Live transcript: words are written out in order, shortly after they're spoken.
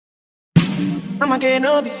I'ma get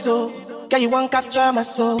no be so. Girl, you want capture my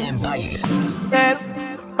soul. Better,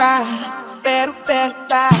 better,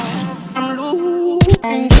 better. I'm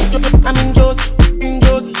losing. I'm in Josie, in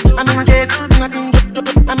Josie. I'm in Josie, I'm in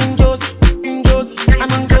Josie. I'm in Josie, in Josie.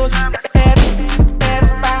 I'm in Josie. Better, better,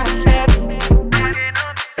 better, better,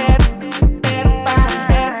 better,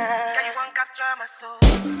 better. Girl, you want capture my soul.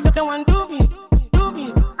 Don't want do me, do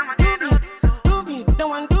me, do me, do me. Don't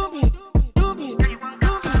want do me, do me, do me.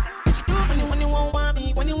 When you won't want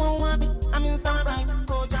me, when you won't want me, I'm in San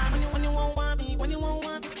Francisco. When you won't want me, when you won't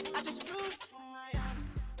want me, I just flew from Miami.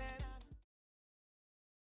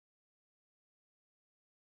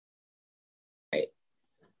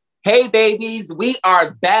 Hey babies, we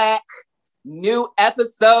are back. New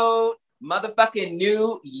episode, motherfucking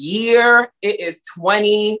new year. It is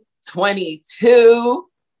 2022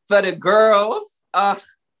 for the girls. I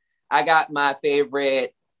got my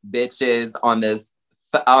favorite bitches on this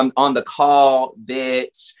on the call,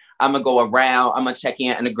 bitch. I'm gonna go around. I'm gonna check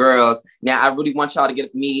in on the girls. Now, I really want y'all to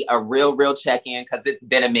give me a real check-in because it's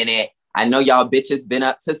been a minute. I know y'all bitches been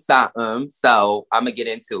up to something, so I'm gonna get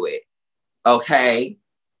into it. Okay.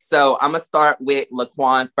 So I'm gonna start with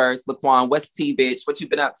Laquan first. Laquan, what's T, bitch? What you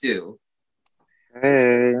been up to?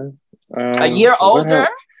 Hey, A year older?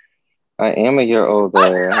 I am a year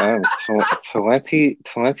older. I'm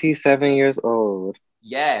 27 years old.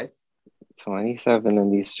 Yes. 27 in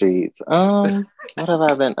these streets. What have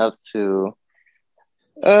I been up to?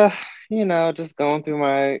 Just going through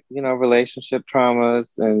my, relationship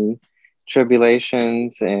traumas and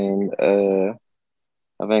tribulations, and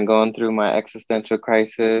I've been going through my existential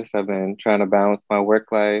crisis. I've been trying to balance my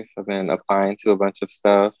work life. I've been applying to a bunch of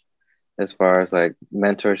stuff as far as like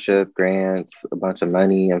mentorship, grants, a bunch of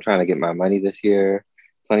money. I'm trying to get my money this year.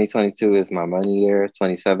 2022 is my money year.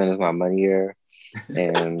 27 is my money year.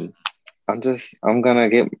 And I'm gonna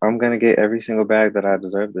get every single bag that I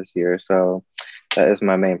deserve this year. So that is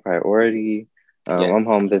my main priority. Yes. I'm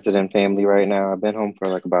home visiting family right now. I've been home for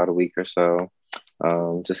like about a week or so.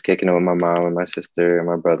 Just kicking it with my mom and my sister and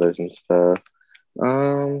my brothers and stuff.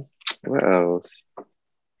 What else?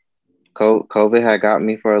 COVID had got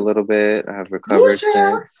me for a little bit. I have recovered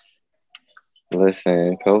since.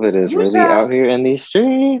 Listen, COVID is really out here in these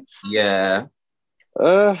streets. Yeah.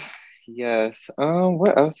 Yes.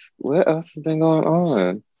 What else? What else has been going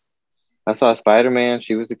on? I saw Spider-Man.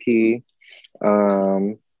 She was the key.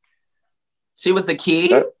 She was the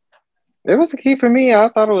key? It was a key for me. I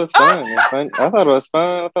thought it was fun. I thought it was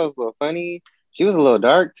fun. I thought it was a little funny. She was a little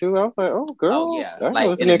dark too. I was like, oh girl. Oh, yeah. I Like,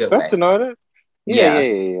 wasn't expecting all that. Yeah.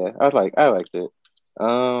 I liked it.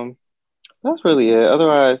 That's really it.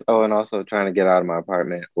 Otherwise, and also trying to get out of my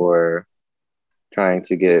apartment or trying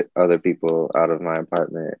to get other people out of my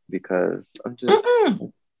apartment because I'm just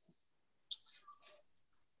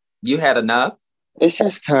You had enough? It's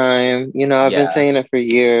just time. I've been saying it for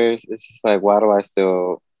years. It's just like, why do I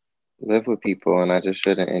still live with people and I just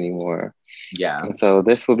shouldn't anymore? Yeah. And so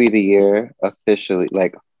this will be the year officially,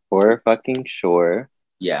 like for fucking sure.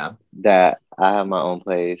 Yeah. That I have my own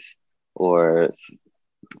place or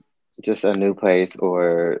just a new place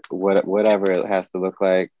or whatever it has to look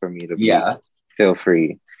like for me to feel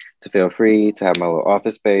free to have my little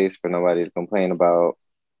office space for nobody to complain about,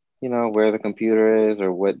 where the computer is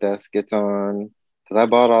or what desk it's on. Because I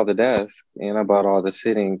bought all the desks and I bought all the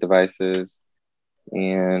sitting devices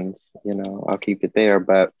and, I'll keep it there.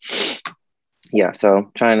 But yeah, so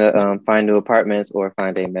trying to find new apartments or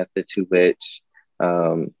find a method to which,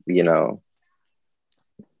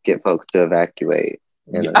 get folks to evacuate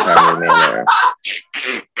in a timely manner.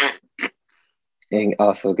 And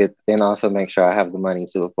also make sure I have the money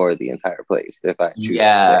to afford the entire place if I choose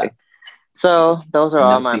to stay. So those are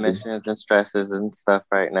all my missions and stresses and stuff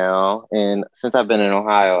right now. And since I've been in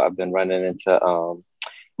Ohio, I've been running into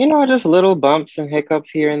just little bumps and hiccups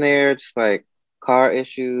here and there, just like car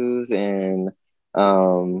issues and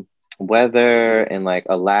weather and like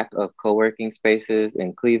a lack of co-working spaces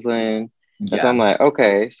in Cleveland. And so I'm like,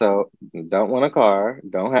 okay, so don't want a car,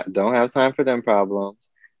 don't have time for them problems,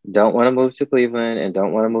 don't want to move to Cleveland and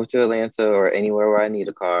don't want to move to Atlanta or anywhere where I need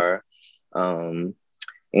a car.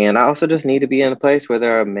 And I also just need to be in a place where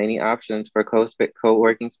there are many options for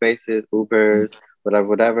co-working spaces, Ubers,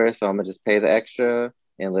 whatever. So I'm gonna just pay the extra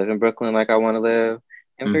and live in Brooklyn like I want to live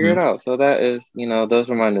and figure it out. So that is, those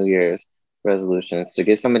are my New Year's resolutions, to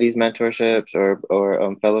get some of these mentorships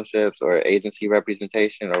or fellowships or agency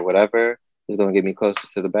representation or whatever is going to get me closer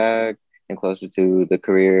to the bag and closer to the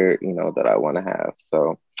career, that I want to have.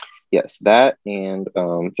 So yes, that and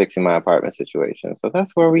fixing my apartment situation. So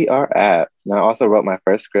that's where we are at. And I also wrote my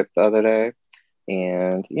first script the other day.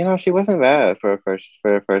 And she wasn't bad for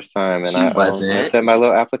her first time. And She I wasn't. sent my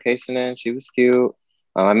little application in. She was cute.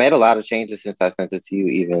 I made a lot of changes since I sent it to you,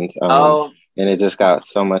 even. Oh, And it just got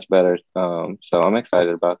so much better. So I'm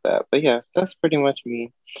excited about that. But yeah, that's pretty much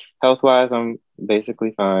me. Health wise, I'm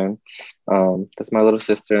basically fine. That's my little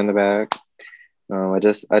sister in the back. I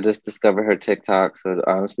just discovered her TikTok. So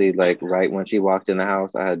honestly, like right when she walked in the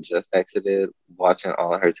house, I had just exited watching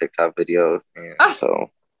all of her TikTok videos,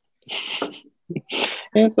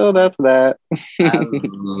 and so that's that. I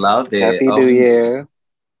love it. Happy New Year.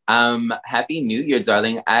 Happy New Year,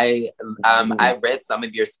 darling. I read some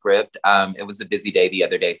of your script. It was a busy day the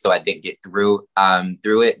other day, so I didn't get through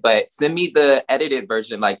it. But send me the edited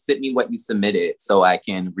version. Like, send me what you submitted so I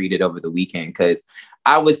can read it over the weekend. Because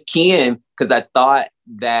I was keen, because I thought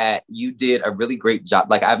that you did a really great job.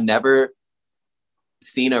 Like, I've never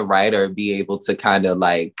seen a writer be able to kind of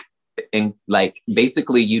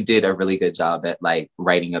basically you did a really good job at like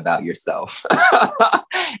writing about yourself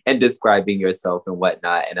and describing yourself and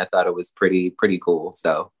whatnot, and I thought it was pretty cool.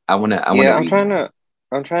 So I'm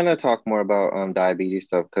trying to talk more about diabetes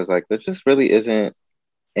stuff, because like there just really isn't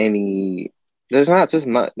any there's not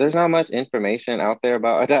much information out there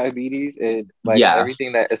about diabetes, and like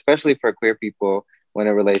everything that, especially for queer people, when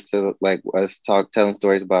it relates to like us telling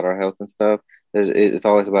stories about our health and stuff, it's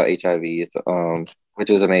always about HIV. It's which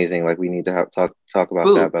is amazing. Like we need to talk about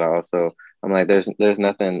that. But I'm like, there's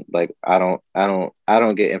nothing, like I don't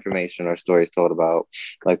get information or stories told about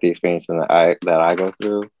like the experience that I go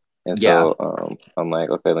through. And so I'm like,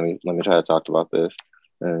 okay, let me try to talk about this.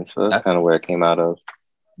 And so that's kind of where it came out of.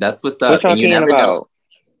 That's what's up. What y'all caring about?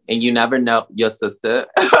 And you never know your sister.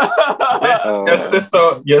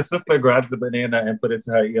 Your sister grabbed the banana and put it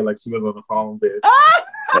to her ear like she was on the phone, bitch.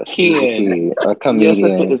 A comedian,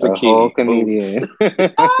 a whole comedian.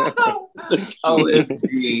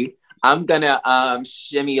 OMG. I'm gonna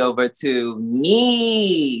shimmy over to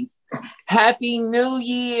Niece. Happy New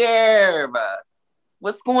Year.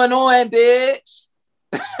 What's going on, bitch?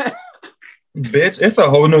 Bitch, it's a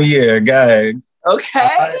whole new year, gag.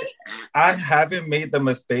 Okay. I haven't made the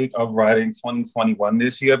mistake of writing 2021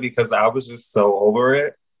 this year because I was just so over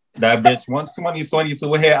it. That bitch, once 2022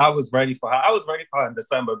 was here, I was ready for her. I was ready for her in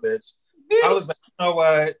December, bitch. I was like, you know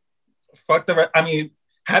what? Fuck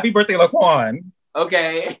happy birthday, Laquan.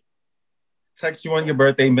 Okay. Text you on your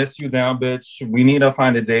birthday, miss you down, bitch. We need to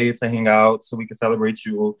find a day to hang out so we can celebrate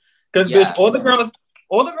you. Because, bitch, all the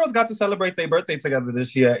girls got to celebrate their birthday together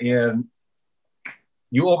this year, and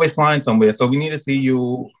you always flying somewhere, so we need to see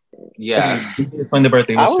you. Yeah. Spend the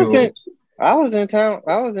birthday with you. I was in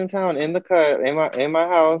town in the cut in my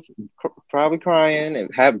house, probably crying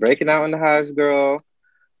and breaking out in the hives, girl.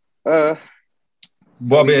 Well,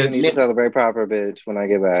 bitch, need to celebrate proper, bitch. When I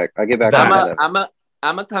get back, I'm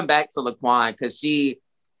gonna come back to Laquan because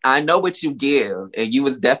I know what you give, and you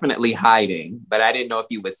was definitely hiding, but I didn't know if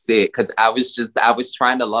you was sick because I was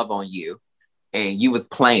trying to love on you, and you was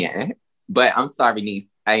playing. But I'm sorry, Niece.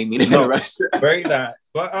 I ain't mean to interrupt you. Very that.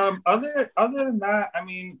 But other than that, I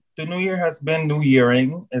mean, the new year has been new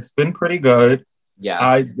yearing. It's been pretty good. Yeah.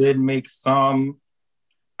 I didn't make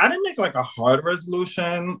like a hard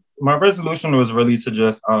resolution. My resolution was really to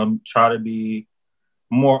just try to be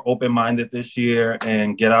more open-minded this year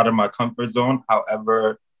and get out of my comfort zone,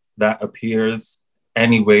 however that appears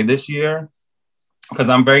anyway this year. Because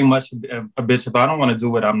I'm very much a bitch. If I don't want to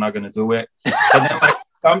do it, I'm not going to do it. But then, like,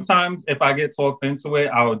 sometimes if I get talked into it,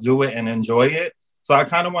 I'll do it and enjoy it. So I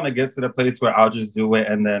kind of want to get to the place where I'll just do it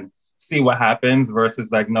and then see what happens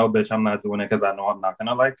versus like, no, bitch, I'm not doing it because I know I'm not going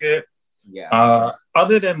to like it. Yeah.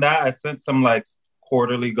 Other than that, I set some like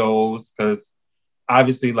quarterly goals because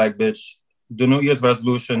obviously, like, bitch, the New Year's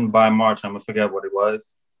resolution by March, I'm going to forget what it was.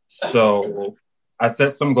 So I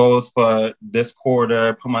set some goals for this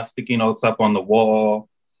quarter, put my sticky notes up on the wall.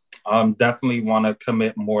 Definitely want to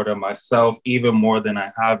commit more to myself, even more than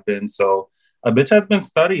I have been. So a bitch has been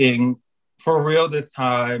studying for real this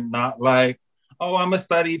time, not like, oh, I'm gonna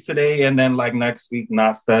study today and then like next week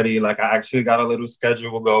not study. Like I actually got a little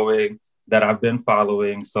schedule going that I've been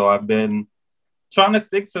following. So I've been trying to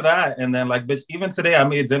stick to that. And then like, bitch, even today I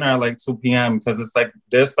made dinner at like 2 p.m. because it's like,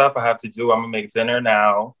 there's stuff I have to do. I'm gonna make dinner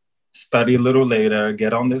now, study a little later,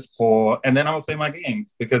 get on this call, and then I'm gonna play my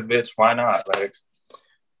games because bitch, why not? Like,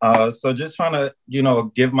 so just trying to,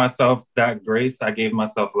 give myself that grace I gave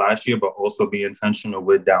myself last year, but also be intentional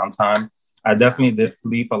with downtime. I definitely did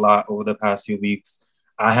sleep a lot over the past few weeks.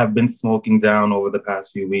 I have been smoking down over the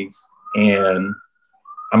past few weeks, and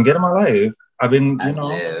I'm getting my life. I've been,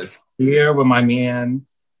 here with my man.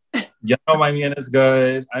 My man is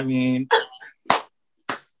good. I mean,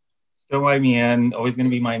 still my man, always gonna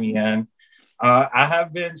be my man. I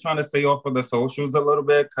have been trying to stay off of the socials a little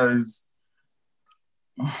bit because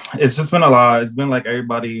it's just been a lot. It's been like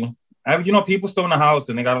everybody, people still in the house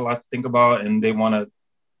and they got a lot to think about and they want to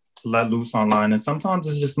let loose online. And sometimes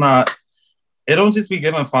it's just not, it don't just be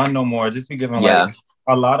giving fun no more. It just be giving like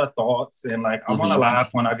a lot of thoughts. And like, I want to laugh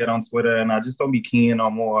when I get on Twitter and I just don't be keen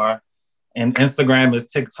no more. And Instagram is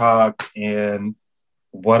TikTok and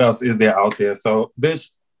what else is there out there? So, bitch,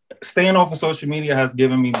 staying off of social media has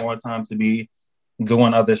given me more time to be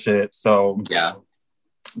doing other shit. So, yeah,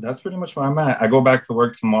 that's pretty much where I'm at. I go back to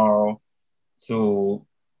work tomorrow to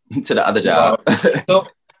the other job.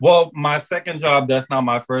 Well, my second job, that's not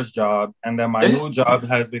my first job. And then my new job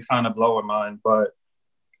has been kind of blowing mine. But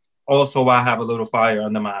also I have a little fire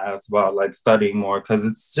under my ass about like studying more because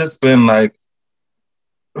it's just been like,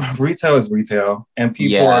 retail is retail and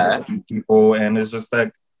people are people. And it's just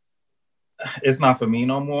like, it's not for me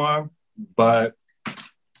no more, but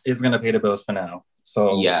it's going to pay the bills for now.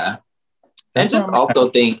 So yeah. And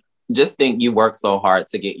just think you work so hard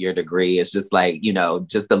to get your degree. It's just like,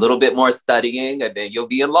 just a little bit more studying and then you'll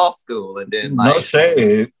be in law school and then like, no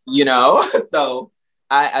shade. So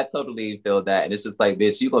I totally feel that. And it's just like,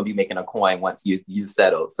 bitch, you're going to be making a coin once you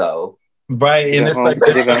settle. So. Right. And it's like,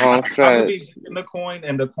 home I'm be making the coin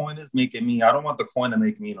and the coin is making me. I don't want the coin to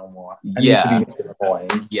make me no more. I need to be making the coin.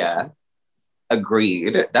 Yeah.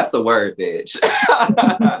 Agreed. That's a word, bitch.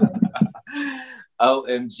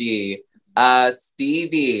 OMG.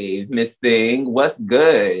 Stevie, Miss Thing, what's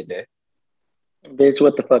good? Bitch,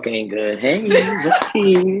 what the fuck ain't good? Hey, what's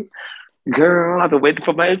Steve? Girl, I've been waiting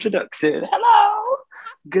for my introduction. Hello.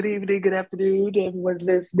 Good evening, good afternoon to everyone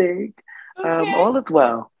listening. Okay. All is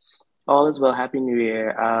well. All is well. Happy New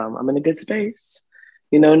Year. I'm in a good space.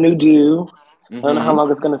 New do. I don't know how long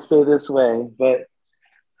it's going to stay this way, but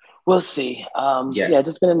we'll see.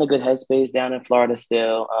 Just been in a good headspace down in Florida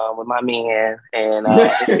still with my man and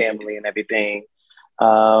his family and everything.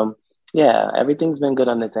 Everything's been good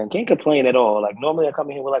on this end. Can't complain at all. Like normally I come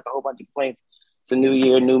in here with like a whole bunch of complaints. It's a new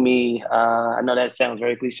year, new me. I know that sounds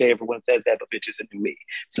very cliche. Everyone says that, but bitch, it's a new me.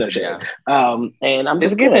 It's no shit. And I'm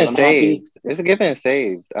just giving saved. It's giving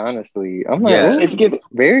saved. Honestly, I'm like, it's giving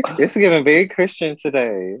very Christian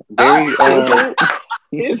today.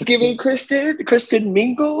 It's giving Christian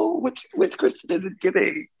mingle. Which Christian is it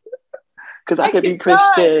giving? Because I could be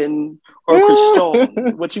Christian or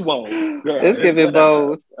Christian. What you want? Girl, it's giving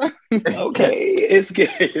both. Okay, it's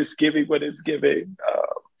giving what it's giving.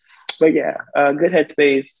 But yeah, good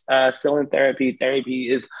headspace. Still in therapy. Therapy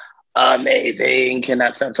is amazing.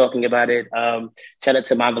 Cannot stop talking about it. Shout out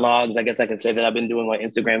to my vlogs. I guess I can say that I've been doing on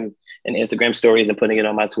Instagram and Instagram stories and putting it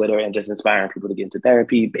on my Twitter and just inspiring people to get into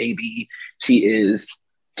therapy. Baby, she is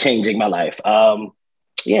changing my life.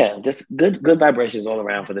 Just good vibrations all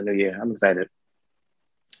around for the new year. I'm excited.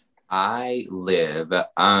 I live.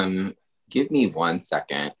 Give me 1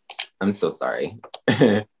 second. I'm so sorry.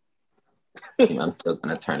 I'm still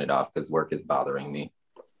gonna turn it off because work is bothering me.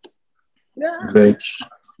 Yeah. Bitch.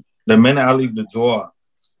 The minute I leave the door.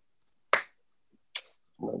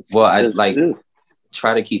 Well, I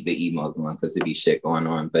try to keep the emails on because there be shit going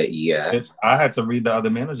on. But yeah. Bitch, I had to read the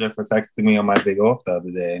other manager for texting me on my day off the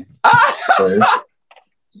other day.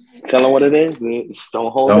 Tell them what it is.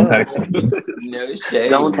 Don't text me. No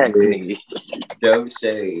shade. Don't text me. No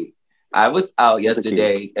shade. I was out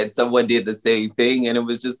yesterday and someone did the same thing and it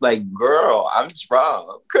was just like, girl, I'm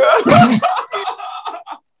drunk.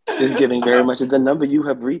 It's giving very much. The number you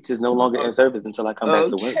have reached is no longer in service until I come back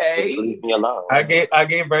to work. Just leave me alone. I gave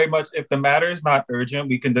very much. If the matter is not urgent,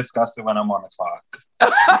 we can discuss it when I'm on the clock.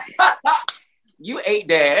 You ate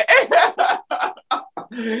that.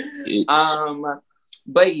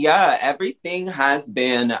 But yeah, everything has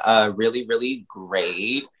been really, really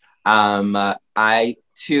great. I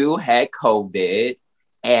too had COVID,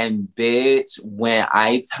 and bitch, when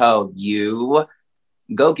I tell you,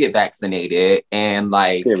 go get vaccinated, and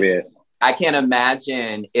like, period. I can't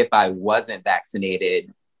imagine if I wasn't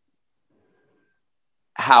vaccinated,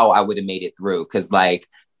 how I would have made it through. Cause like,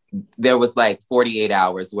 there was like 48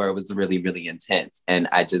 hours where it was really, really intense. And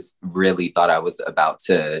I just really thought I was about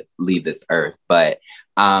to leave this earth. But,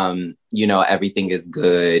 everything is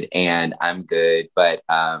good and I'm good. But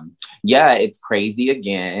it's crazy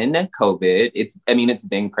again, COVID. It's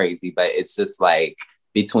been crazy, but it's just like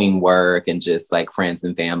between work and just like friends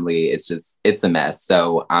and family, it's a mess.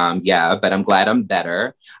 So, but I'm glad I'm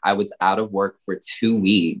better. I was out of work for 2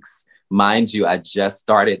 weeks. Mind you, I just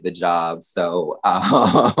started the job. So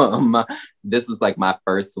this was like my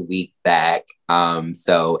first week back.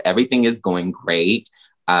 So everything is going great.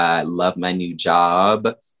 I love my new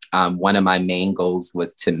job. one of my main goals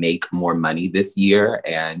was to make more money this year.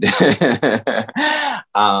 And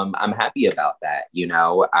I'm happy about that, you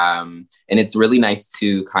know? And it's really nice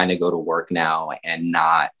to kind of go to work now and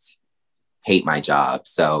not hate my job.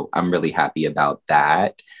 So I'm really happy about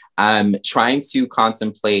that. I'm trying to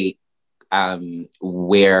contemplate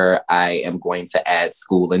where I am going to add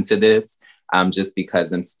school into this. Just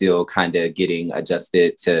because I'm still kind of getting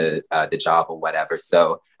adjusted to the job or whatever.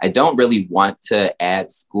 So I don't really want to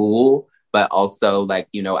add school, but also like,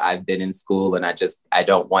 you know, I've been in school and I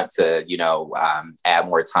don't want to, you know, add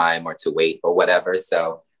more time or to wait or whatever.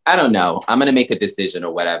 So I don't know. I'm going to make a decision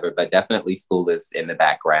or whatever, but definitely school is in the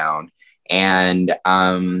background. And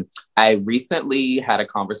I recently had a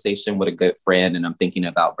conversation with a good friend, and I'm thinking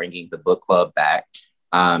about bringing the book club back.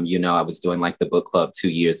 You know, I was doing like the book club 2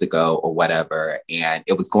 years ago or whatever, and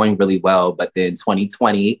it was going really well. But then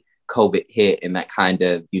 2020, COVID hit and that kind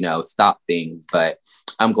of, you know, stopped things. But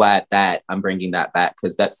I'm glad that I'm bringing that back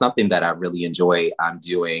because that's something that I really enjoy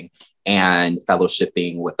doing and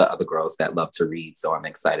fellowshipping with the other girls that love to read. So I'm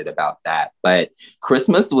excited about that. But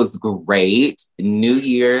Christmas was great. New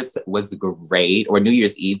Year's was great, or New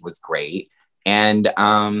Year's Eve was great. And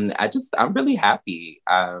I'm really happy.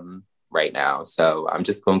 Right now. So I'm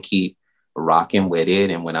just going to keep rocking with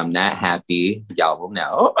it. And when I'm not happy, y'all will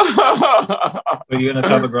know. Are you going to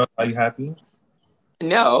tell the girl, are you happy?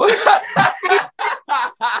 No.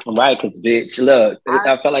 Right, because bitch, look,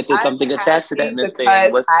 I felt like there's something attached to that Miss thing.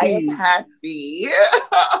 What's I am happy.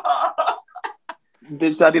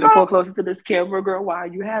 Bitch, I need to pull closer to this camera, girl. Why are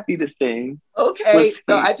you happy this thing? Okay,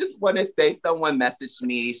 so I just want to say someone messaged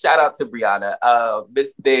me. Shout out to Brianna.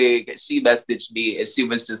 Miss Thing, she messaged me and she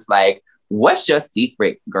was just like, what's your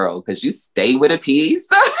secret, girl? Because you stay with a piece.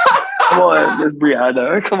 Come on, Miss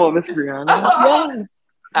Brianna. Come on, Miss Brianna. Yes.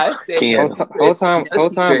 I said, whole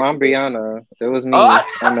time, I'm Brianna. It was me. I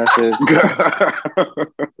message.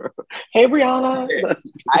 Hey, Brianna.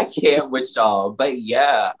 I can't with y'all, but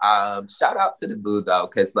yeah, shout out to the boo though,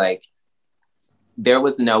 because like there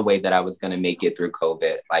was no way that I was gonna make it through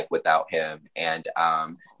COVID like without him. And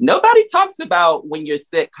nobody talks about when you're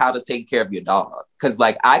sick how to take care of your dog, because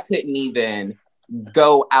like I couldn't even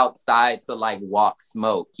go outside to like walk,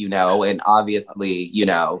 smoke, you know, and obviously, you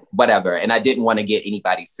know, whatever. And I didn't want to get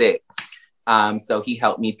anybody sick. So he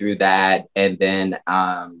helped me through that. And then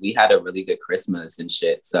we had a really good Christmas and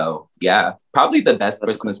shit. So yeah, probably the best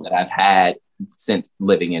Christmas that I've had since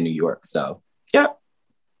living in New York. So yeah.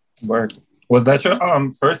 Work. Was that your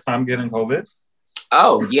first time getting COVID?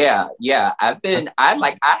 Oh yeah. I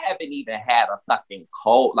haven't even had a fucking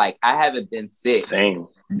cold. Like I haven't been sick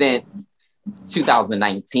since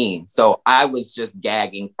 2019. So I was just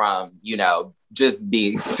gagging from, you know, just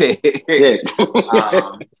being sick.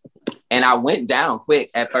 And I went down quick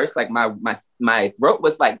at first. Like my throat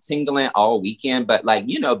was like tingling all weekend, but like,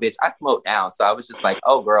 you know, bitch, I smoked down. So I was just like,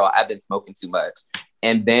 oh girl, I've been smoking too much.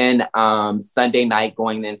 And then Sunday night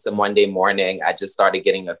going into Monday morning, I just started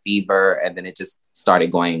getting a fever, and then it just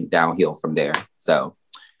started going downhill from there. So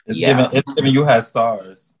it's giving you had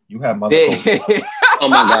SARS. You had mother COVID. Oh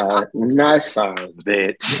my God. Not SARS,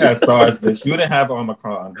 bitch. You had SARS, bitch. You didn't have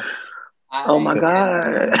Omicron. Oh my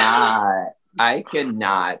God. I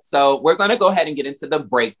cannot. So we're going to go ahead and get into the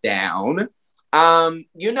breakdown.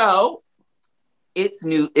 You know, it's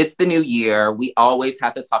the new year. We always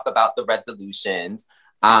have to talk about the resolutions,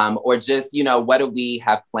 or just, you know, what do we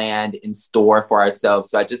have planned in store for ourselves?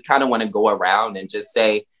 So I just kind of want to go around and just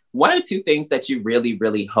say, one or two things that you really,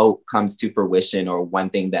 really hope comes to fruition, or one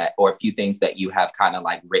thing that, or a few things that you have kind of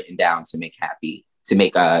like written down to make happy, to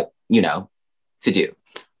make you know, to do.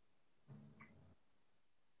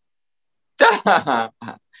 I'll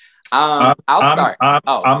start.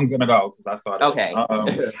 I'm gonna go because I started. Okay.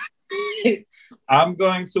 I'm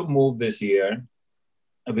going to move this year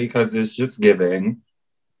because it's just giving.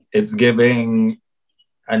 It's giving.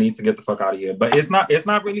 I need to get the fuck out of here. But it's not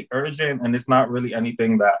really urgent, and it's not really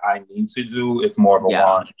anything that I need to do. It's more of a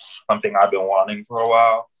want, something I've been wanting for a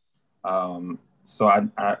while. So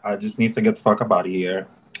I just need to get the fuck up out of here.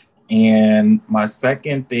 And my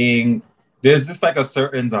second thing, there's just like a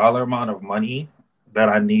certain dollar amount of money that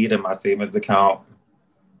I need in my savings account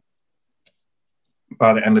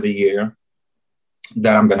by the end of the year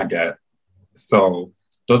that I'm gonna get. So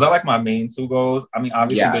those are like my main two goals. I mean,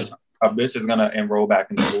 obviously a bitch is gonna enroll back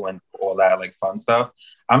in school and all that like fun stuff.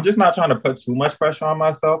 I'm just not trying to put too much pressure on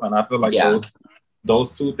myself, and I feel like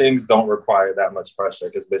those two things don't require that much pressure,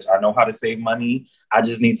 because bitch, I know how to save money. I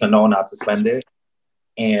just need to know not to spend it.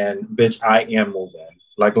 And bitch, I am moving.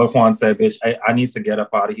 like Laquan said, bitch, I need to get up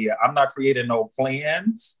out of here. I'm not creating no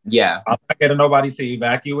plans. Yeah. I'm not getting nobody to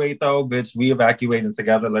evacuate though, bitch. We evacuating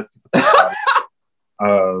together. Let's get the fuck out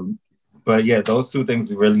of here. But yeah, those two things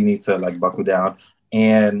we really need to like buckle down.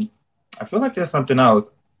 And I feel like there's something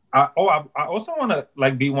else. I also want to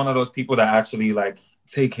like be one of those people that actually like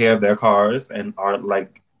take care of their cars and are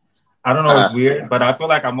like, I don't know, it's weird, but I feel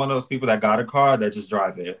like I'm one of those people that got a car that just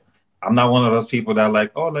drive it. I'm not one of those people that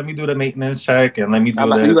like, oh, let me do the maintenance check and let me do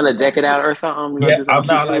this. You gonna deck it out or something? Yeah, I'm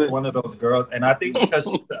not like one of those girls, and I think because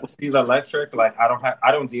she's electric, like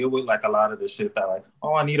I don't deal with like a lot of the shit that like,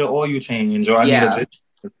 oh, I need an oil change or I need a bitch.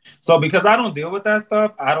 So because I don't deal with that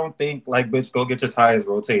stuff, I don't think like, bitch, go get your tires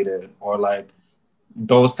rotated or like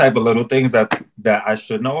those type of little things that I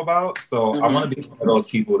should know about. So I want to be one of those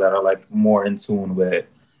people that are like more in tune with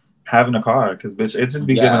having a car, because bitch, it just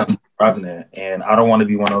be giving up driving it, and I don't want to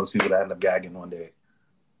be one of those people that end up gagging one day.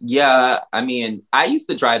 Yeah, I mean, I used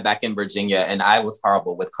to drive back in Virginia, and I was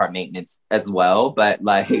horrible with car maintenance as well. But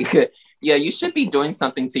like, yeah, you should be doing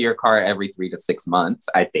something to your car every 3 to 6 months,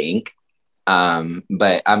 I think.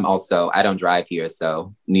 But I don't drive here,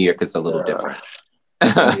 so New York is a little different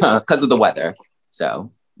because of the weather.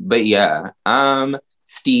 So, but yeah,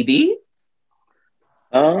 Stevie.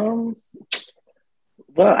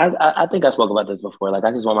 Well, I think I spoke about this before. Like,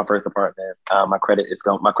 I just want my first apartment. My credit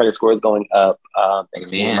score is going up. Thanks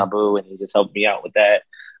to my boo, and he just helped me out with that.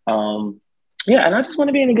 Yeah, and I just want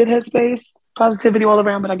to be in a good headspace, positivity all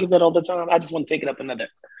around. But I give that all the time. I just want to take it up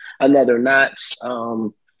another notch,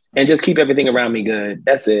 and just keep everything around me good.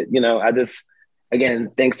 That's it. You know, I just,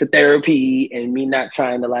 again, thanks to therapy and me not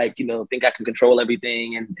trying to like, you know, think I can control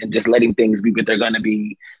everything and just letting things be what they're gonna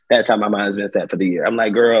be. That's how my mind's been set for the year. I'm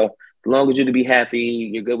like, girl, as long as you to be happy,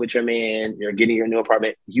 you're good with your man, you're getting your new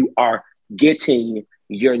apartment, you are getting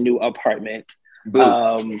your new apartment.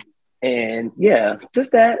 And yeah,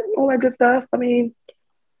 just that, all that good stuff. I mean,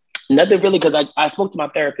 nothing really, because I spoke to my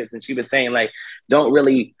therapist and she was saying like, don't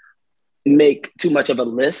really make too much of a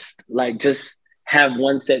list. Like just have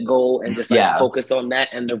one set goal and just like focus on that,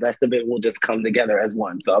 and the rest of it will just come together as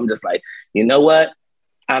one. So I'm just like, you know what?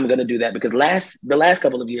 I'm gonna do that, because the last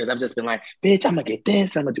couple of years I've just been like, bitch, I'm gonna get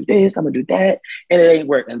this, I'm gonna do this, I'm gonna do that, and it ain't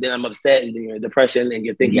work. And then I'm upset, and then you're in depression, and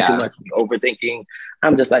you're thinking too much, and you're overthinking.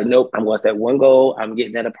 I'm just like, nope, I'm gonna set one goal. I'm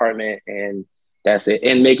getting that apartment, and that's it.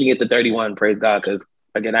 And making it to 31, praise God, because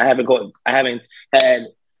again, I haven't had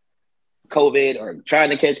COVID or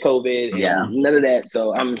trying to catch COVID, and none of that.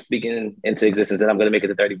 So I'm speaking into existence, and I'm gonna make it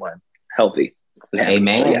to 31 healthy.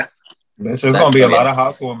 Amen. Yeah. There's going to be a lot of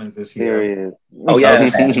housewarmings this year. Period. Oh, yeah.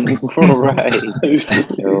 Right.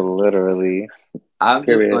 Literally. I'm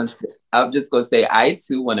just going to say, I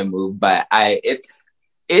too want to move, but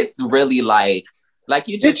it's really like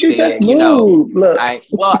you just said, you know,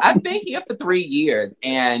 I've been here for 3 years,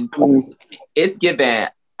 and it's given,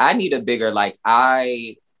 I need a bigger, like,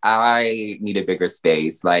 I need a bigger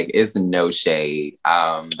space. Like, it's no shade.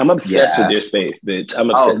 I'm obsessed with your space, bitch. I'm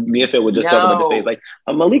obsessed. Me and Phil were just talking about the space. Like,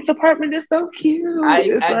 Malik's apartment is so cute. I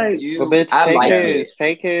do. Well, bitch,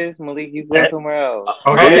 take his. Malik, you go somewhere else.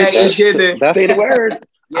 Okay, it's given. Say the word.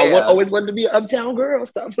 Yeah. I always wanted to be an uptown girl.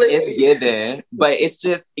 Stop playing. It's given, but it's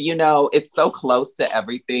just, you know, it's so close to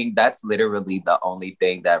everything. That's literally the only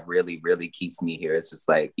thing that really, really keeps me here. It's just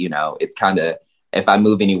like, you know, it's kind of, if I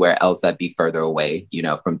move anywhere else, I'd be further away, you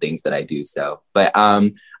know, from things that I do. So, but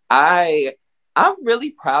I'm really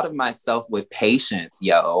proud of myself with patience,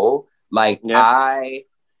 yo. Like, I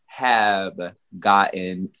have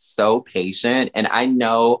gotten so patient, and I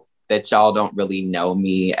know that y'all don't really know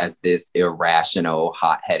me as this irrational,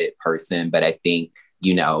 hot-headed person, but I think,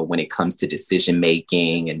 you know, when it comes to decision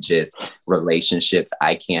making and just relationships,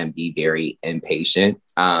 I can be very impatient.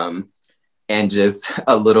 And just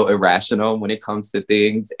a little irrational when it comes to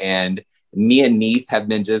things. And me and niece have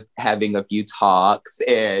been just having a few talks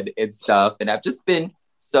and stuff. And I've just been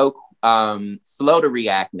so slow to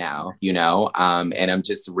react now, you know? And I'm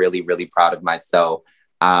just really, really proud of myself,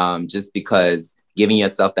 just because giving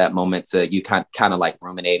yourself that moment to, you kind of like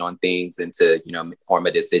ruminate on things and to, you know, form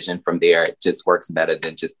a decision from there. It just works better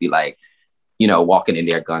than just be like, you know, walking in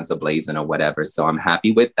there guns a-blazing or whatever. So I'm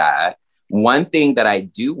happy with that. One thing that I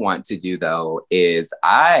do want to do, though, is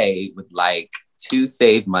I would like to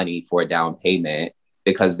save money for a down payment,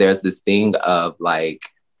 because there's this thing of like,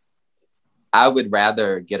 I would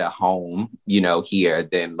rather get a home, you know, here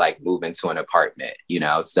than like move into an apartment, you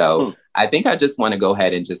know? So I think I just want to go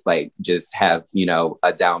ahead and just have, you know,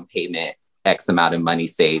 a down payment, X amount of money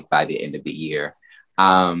saved by the end of the year.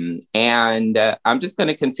 And I'm just going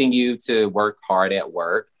to continue to work hard at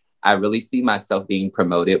work. I really see myself being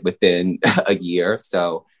promoted within a year.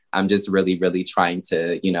 So I'm just really, really trying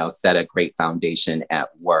to, you know, set a great foundation at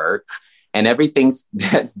work. And everything's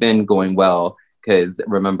that's been going well. Because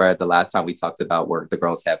remember, the last time we talked about work, the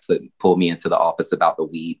girls had pulled me into the office about the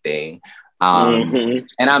weed thing. And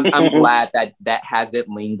I'm glad that hasn't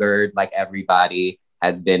lingered. Like, everybody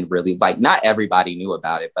has been really, like, not everybody knew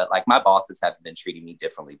about it, but like my bosses haven't been treating me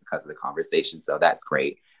differently because of the conversation. So that's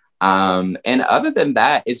great. And other than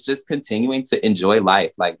that, it's just continuing to enjoy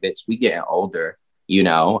life. Like, bitch, we getting older, you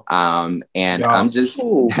know? And I'm just...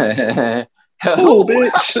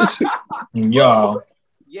 bitch. Yo.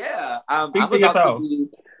 Yeah. I'm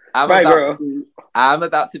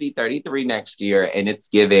about to be 33 next year, and it's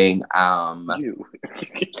giving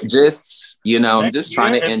just, you know, I'm just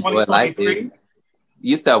trying to enjoy life.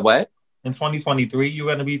 You said what? In 2023, you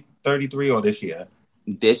gonna be 33, or this year?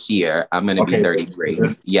 This year, I'm gonna be 33.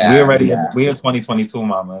 Yeah. We're in 2022,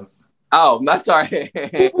 mamas. Oh, I'm sorry.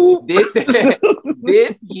 this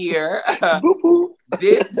year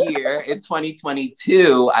in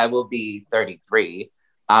 2022, I will be 33.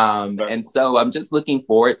 And so I'm just looking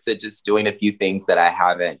forward to just doing a few things that I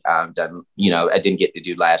haven't done, you know, I didn't get to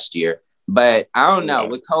do last year. But I don't know,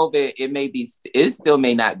 with COVID, it still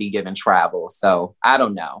may not be given travel. So I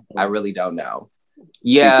don't know. I really don't know.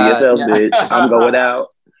 Yeah. Yourself, bitch. I'm going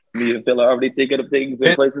out. Me and Phil are already thinking of things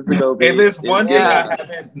and places to go. If it's one thing I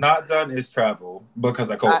haven't not done is travel because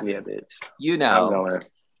of COVID. Yeah, bitch. You know.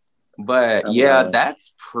 But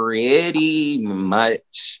that's pretty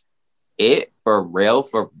much it for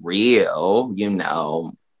real, you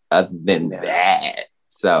know, other than that.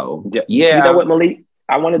 So yeah. You know what, Malik?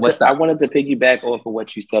 I wanted to piggyback off of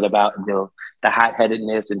what you said about the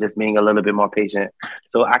hot-headedness and just being a little bit more patient.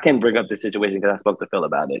 So I can bring up the situation because I spoke to Phil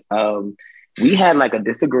about it. We had like a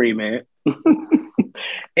disagreement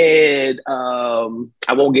and I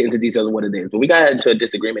won't get into details of what it is, but we got into a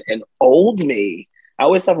disagreement, and old me, I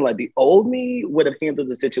always something like the old me would have handled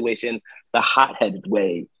the situation the hot-headed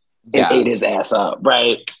way and ate his ass up,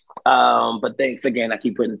 right? But thanks again, I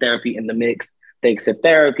keep putting therapy in the mix. Thanks to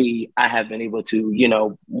therapy, I have been able to, you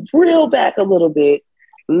know, reel back a little bit,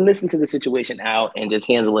 listen to the situation out, and just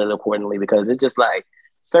handle it accordingly, because it's just like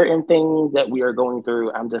certain things that we are going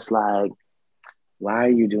through, I'm just like, why are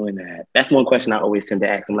you doing that? That's one question I always tend to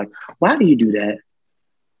ask. I'm like, why do you do that?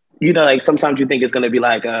 You know, like sometimes you think it's going to be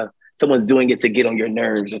like someone's doing it to get on your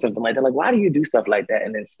nerves or something like that. Like, why do you do stuff like that?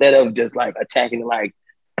 And instead of just like attacking, like,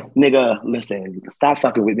 nigga, listen, stop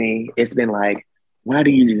fucking with me. It's been like, why do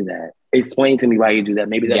you do that? Explain to me why you do that.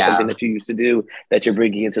 Maybe that's something that you used to do that you're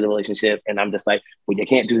bringing into the relationship. And I'm just like, well, you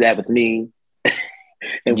can't do that with me.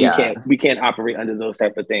 And we can't operate under those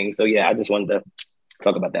type of things. So yeah, I just wanted to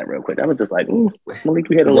talk about that real quick. I was just like, Malik,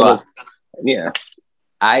 we had a little,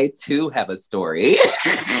 I too have a story.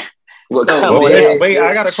 Wait,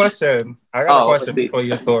 I got a question. For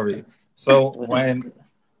your story. So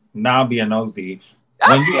now being nosy,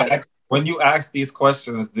 when you ask these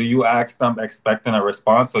questions, do you ask them expecting a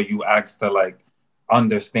response, or you ask to like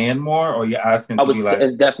understand more, or you asking to be like,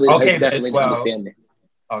 it's definitely to understand.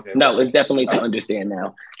 Okay. No, it's definitely to understand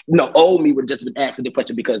now. No, old me would just been asking the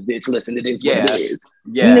question because, bitch, listen, it is what it is.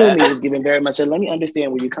 Yeah. New me was giving very much let me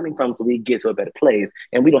understand where you're coming from so we get to a better place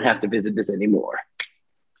and we don't have to visit this anymore.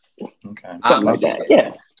 Okay. Something like that.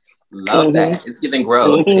 Yeah. Love that. It's giving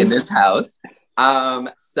growth in this house.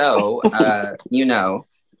 So you know,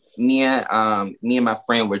 me and my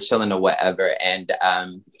friend were chilling or whatever, and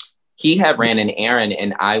he had ran an errand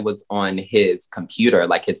and I was on his computer,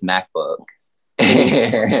 like his MacBook.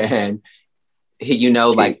 And you know,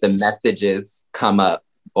 like the messages come up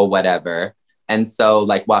or whatever. And so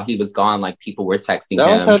like while he was gone, like people were texting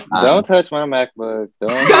him. Don't touch my MacBook. We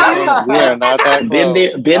are not that close. Been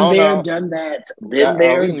there, done that.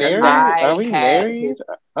 Are we married?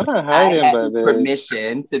 I'm not hiding, I had his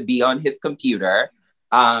permission to be on his computer.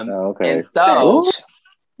 Okay. And so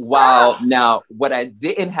now what I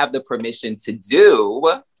didn't have the permission to do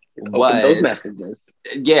was those messages.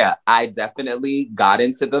 Yeah, I definitely got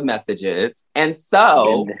into the messages. And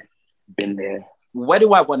so been there. What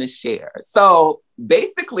do I want to share? So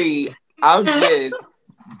basically, I'm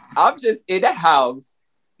just in the house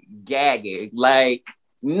gagging, like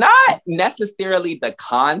not necessarily the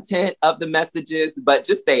content of the messages, but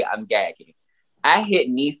just say I'm gagging. I hit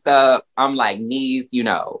Niece up. I'm like, Niece, you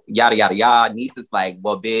know, yada, yada, yada. Niece is like,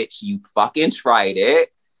 well, bitch, you fucking tried it.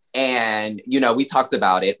 And, you know, we talked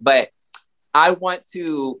about it, but I want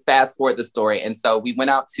to fast forward the story. And so we went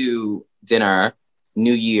out to dinner,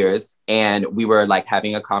 New Year's, and we were like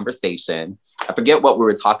having a conversation. I forget what we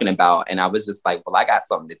were talking about. And I was just like, well, I got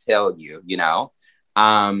something to tell you, you know?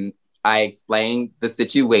 I explained the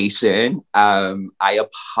situation. I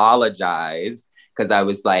apologized. because I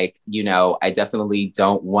was like, you know, I definitely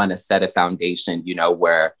don't want to set a foundation, you know,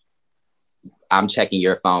 where I'm checking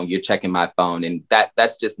your phone, you're checking my phone, and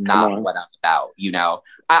that's just not what I'm about, you know.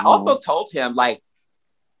 I also told him, like,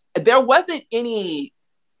 there wasn't anything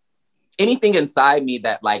inside me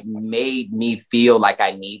that like made me feel like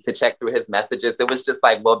I need to check through his messages. It was just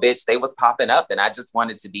like, well, bitch, they was popping up and I just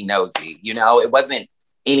wanted to be nosy, you know. It wasn't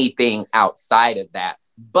anything outside of that.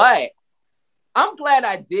 But I'm glad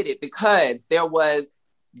I did it, because there was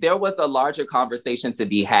a larger conversation to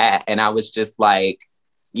be had. And I was just like,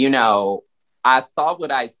 you know, I saw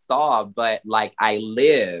what I saw, but like I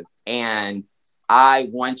live, and I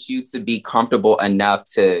want you to be comfortable enough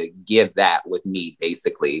to give that with me,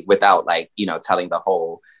 basically, without like, you know, telling the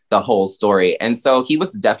whole story. And so he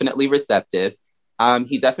was definitely receptive.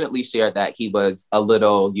 He definitely shared that he was a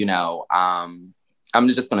little, you know, I'm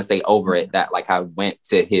just going to say over it, that like I went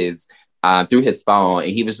to his, through his phone,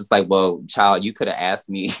 and he was just like, well, child, you could have asked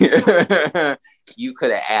me. You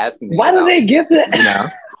could have asked me. Why do they give that? You know?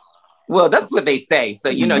 Well, that's what they say. So,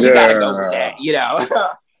 you know, you got to go with that, you know?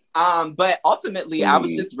 But ultimately, I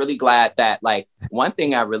was just really glad that, like, one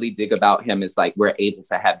thing I really dig about him is like, we're able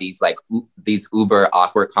to have these like these uber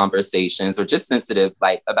awkward conversations, or just sensitive,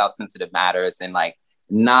 like about sensitive matters, and like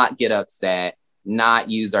not get upset, not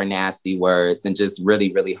use our nasty words, and just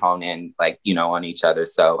really, really hone in, like, you know, on each other.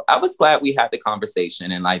 So I was glad we had the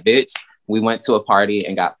conversation, and like, bitch, we went to a party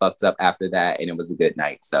and got fucked up after that, and it was a good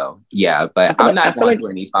night. So yeah, but I'm not going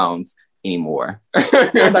through any phones anymore. I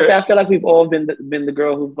feel like we've all been the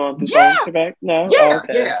girl who's gone through phones, correct? No? Yeah, oh,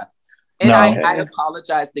 okay. Yeah. And no. I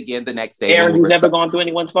apologized again the next day. Aaron, you've never gone through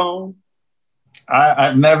anyone's phone?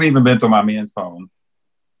 I've never even been through my man's phone.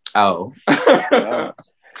 Oh. I've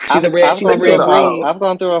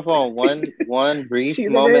gone through a phone. One brief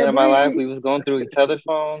moment in my life, we was going through each other's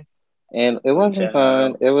phones, and it wasn't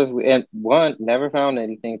fun. It was, and one, never found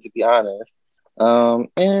anything, to be honest.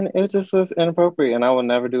 And it just was inappropriate, and I will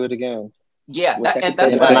never do it again. Yeah, and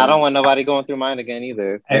I don't want nobody going through mine again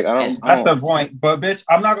either. Like, that's the point. But bitch,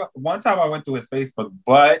 I'm not. One time I went through his Facebook,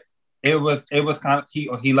 but it was kind of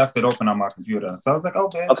he left it open on my computer, so I was like, oh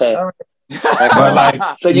bitch, okay. All right. But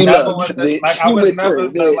like, so you never know, was this, like I was never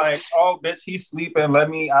like, oh bitch, he's sleeping. Let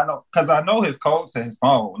me. I know, because I know his code to his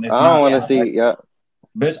phone. It's I don't want to see. Yeah,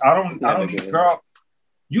 bitch, I don't need, girl.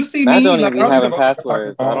 You see me? I don't even be having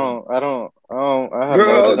passwords. I don't.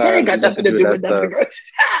 Girl, that ain't got nothing to do with nothing.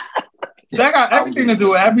 That got everything to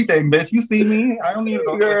do with everything, bitch. You see me? I don't need to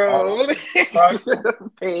go. Girl,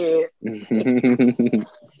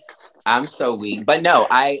 I'm so weak. But no,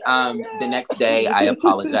 I the next day I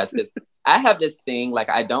apologized, because I have this thing,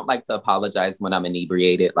 like, I don't like to apologize when I'm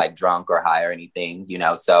inebriated, like drunk or high or anything, you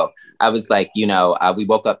know. So I was like, you know, we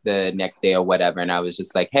woke up the next day or whatever, and I was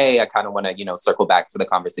just like, hey, I kind of want to, you know, circle back to the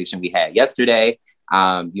conversation we had yesterday.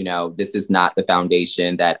 You know, this is not the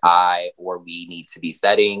foundation that I or we need to be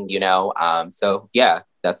setting, you know. So yeah,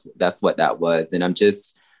 that's what that was. And I'm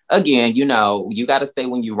just, again, you know, you got to say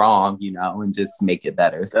when you're wrong, you know, and just make it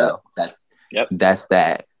better. So that's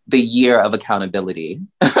that. The year of accountability.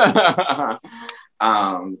 But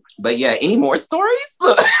yeah, any more stories?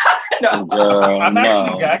 No. I'm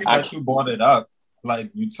actually gagging that you brought it up. Like,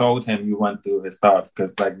 you told him you went through his stuff,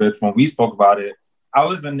 because like, bitch, when we spoke about it,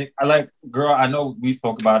 I know we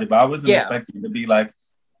spoke about it, but I wasn't expecting you to be like,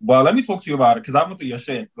 well, let me talk to you about it, because I went through your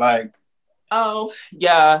shit. Like, oh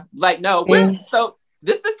yeah, like, no, so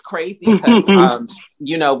this is crazy, because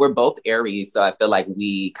you know, we're both Aries, so I feel like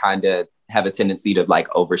we kind of have a tendency to like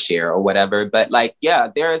overshare or whatever. But like, yeah,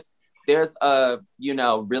 there's a, you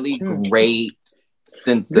know, really great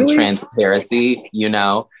sense of transparency, you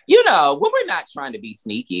know, when we're not trying to be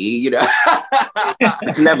sneaky, you know.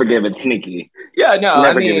 Never give it sneaky. Yeah, no,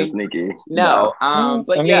 never give it sneaky. No,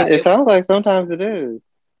 but I mean, it sounds like sometimes it is.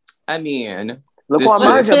 I mean, look what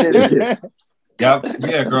my job is.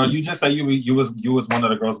 Yeah, girl. You just said you was one of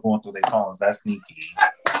the girls going through their phones. That's sneaky.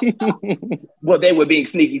 Well, they were being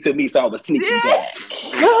sneaky to me, so I was sneaky back.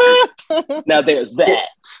 Now there's that.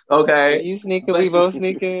 Okay, you sneaking, we both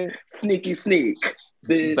sneaking. Sneaky sneak,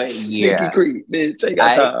 bitch. But yeah, sneaky creep, bitch.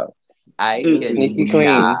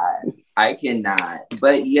 I cannot.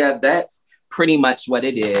 But yeah, that's pretty much what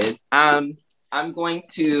it is. I'm going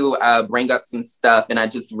to bring up some stuff, and I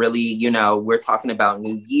just really, you know, we're talking about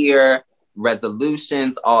New Year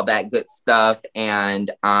resolutions, all that good stuff, and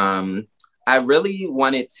I really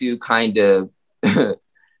wanted to kind of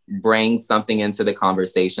bring something into the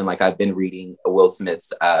conversation. Like, I've been reading Will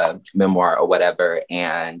Smith's memoir or whatever,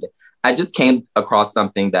 and I just came across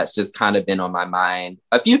something that's just kind of been on my mind.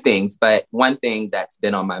 A few things, but one thing that's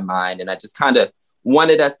been on my mind, and I just kind of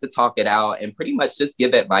wanted us to talk it out and pretty much just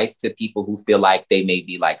give advice to people who feel like they may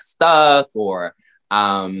be like stuck or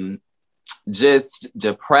just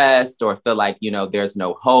depressed or feel like, you know, there's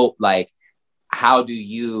no hope. Like, how do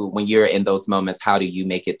you, when you're in those moments, how do you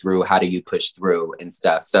make it through? How do you push through and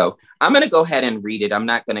stuff? So I'm going to go ahead and read it. I'm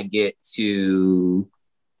not going to get too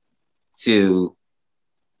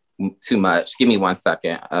much. Give me 1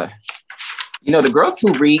 second. You know, the girls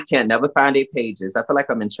who read can never find their pages. I feel like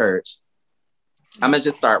I'm in church. I'm going to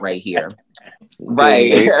just start right here.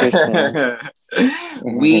 Right.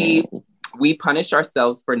 We punish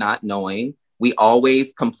ourselves for not knowing. We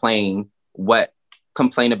always complain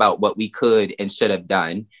about what we could and should have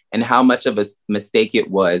done and how much of a mistake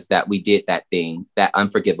it was that we did that thing, that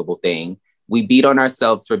unforgivable thing. We beat on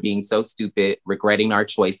ourselves for being so stupid, regretting our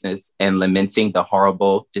choices and lamenting the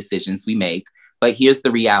horrible decisions we make. But here's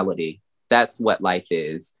the reality. That's what life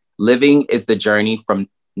is. Living is the journey from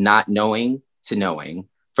not knowing to knowing,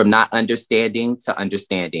 from not understanding to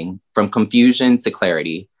understanding, from confusion to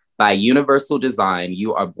clarity. By universal design,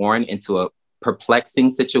 you are born into a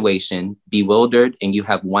perplexing situation, bewildered, and you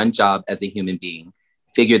have one job as a human being: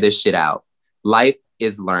 figure this shit out. Life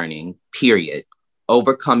is learning, period.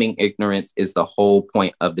 Overcoming ignorance is the whole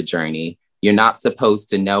point of the journey. You're not supposed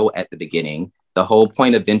to know at the beginning. The whole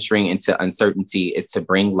point of venturing into uncertainty is to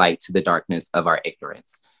bring light to the darkness of our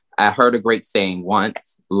ignorance. I heard a great saying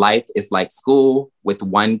once: life is like school with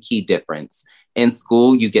one key difference. In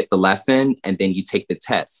school, you get the lesson and then you take the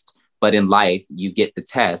test. But in life, you get the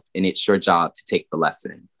test and it's your job to take the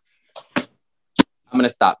lesson. I'm going to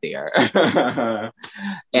stop there.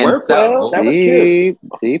 And so that was deep,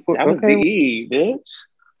 cute. That was deep, bitch.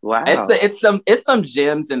 Wow. It's some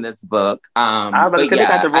gems in this book. I was about to say, they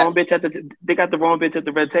got the wrong bitch at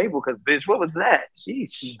the red table, because bitch, what was that?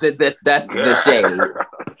 Sheesh. That's the shade.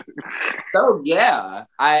 So yeah,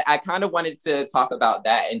 I kind of wanted to talk about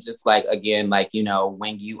that and just like, again, like, you know,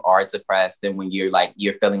 when you are depressed and when you're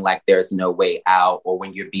feeling like there's no way out, or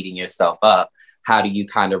when you're beating yourself up, how do you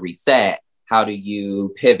kind of reset? How do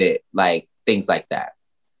you pivot? Like things like that.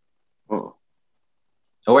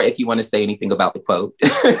 Or if you want to say anything about the quote.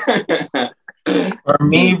 For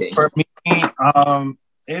me,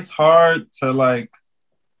 it's hard to like,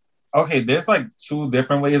 okay, there's like 2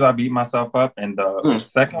 different ways I beat myself up. And the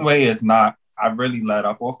second way is not, I really let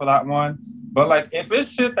up off of that one. But like, if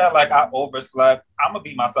it's shit that like I overslept, I'm gonna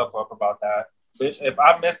beat myself up about that. Bitch, if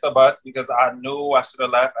I missed the bus because I knew I should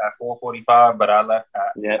have left at 4:45, but I left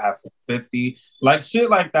at 4:50, like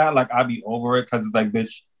shit like that, like I be over it, because it's like,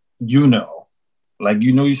 bitch, you know. Like,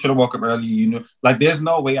 you knew you should have woke up early. You knew, like, there's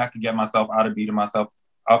no way I could get myself out of beating myself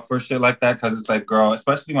up for shit like that. Because it's like, girl,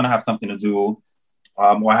 especially when I have something to do,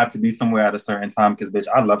 or I have to be somewhere at a certain time. Because, bitch,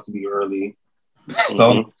 I love to be early.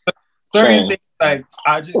 So certain things, like,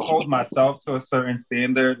 I just hold myself to a certain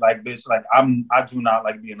standard. Like, bitch, like, I do not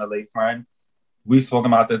like being a late friend. We spoke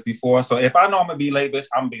about this before. So if I know I'm gonna be late, bitch,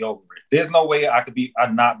 I'm gonna be over it. There's no way I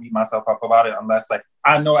not beat myself up about it unless, like,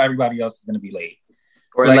 I know everybody else is gonna be late,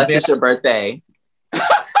 or like, unless it's your birthday.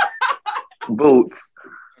 Boots.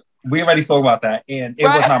 We already spoke about that, and it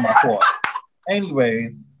was not my fault.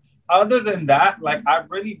 Anyways, other than that, like, I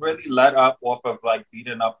really, really let up off of like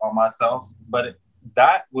beating up on myself. But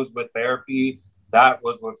that was with therapy. That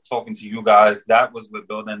was with talking to you guys. That was with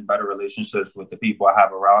building better relationships with the people I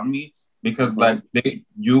have around me. Because like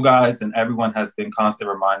you guys and everyone has been constant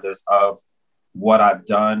reminders of what I've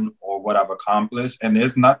done or what I've accomplished. And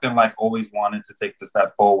there's nothing like always wanting to take the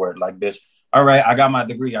step forward. Like, bitch, all right, I got my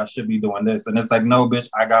degree, I should be doing this. And it's like, no, bitch,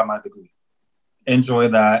 I got my degree. Enjoy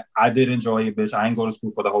that. I did enjoy it, bitch. I ain't go to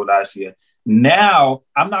school for the whole last year. Now,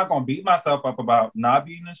 I'm not going to beat myself up about not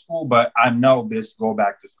being in school, but I know, bitch, go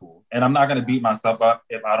back to school. And I'm not going to beat myself up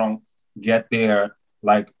if I don't get there,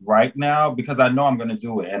 like, right now, because I know I'm going to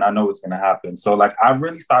do it and I know it's going to happen. So, like, I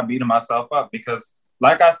really stopped beating myself up because,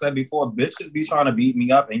 like I said before, bitches be trying to beat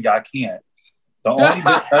me up and y'all can't. The only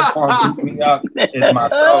bitch that's going to beat me up is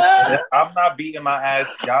myself. And if I'm not beating my ass,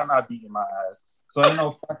 y'all not beating my ass. So ain't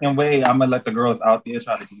no fucking way I'm going to let the girls out there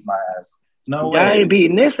try to beat my ass. No way. Y'all ain't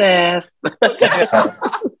beating this ass.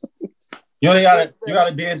 You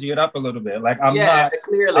gotta dance it up a little bit. Like I'm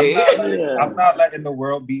not letting the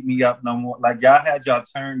world beat me up no more. Like y'all had y'all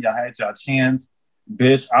turn, y'all had y'all chance.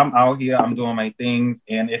 Bitch, I'm out here, I'm doing my things.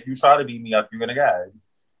 And if you try to beat me up, you're gonna get.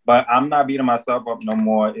 But I'm not beating myself up no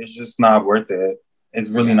more. It's just not worth it. It's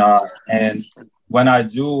really not. And when I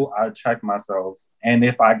do, I check myself. And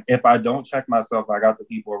if I don't check myself, I got the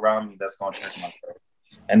people around me that's gonna check myself.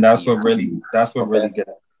 And that's what really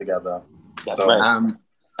gets together. That's right.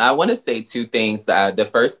 I want to say 2 things. The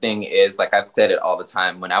first thing is, like I've said it all the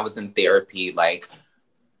time, when I was in therapy, like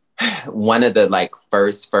one of the like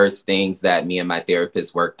first things that me and my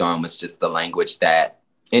therapist worked on was just the language that,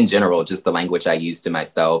 in general, just the language I use to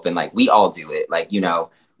myself. And like, we all do it. Like, you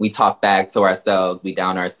know, we talk back to ourselves, we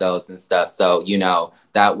down ourselves and stuff. So, you know,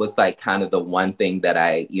 that was like kind of the one thing that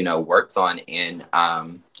I, you know, worked on in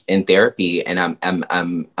therapy. And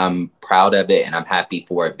I'm proud of it, and I'm happy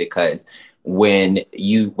for it, because when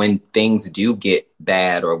things do get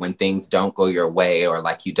bad, or when things don't go your way, or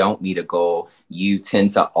like you don't meet a goal, you tend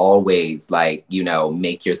to always, like, you know,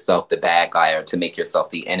 make yourself the bad guy, or to make yourself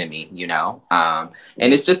the enemy, you know? And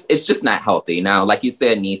it's just not healthy. Now, like you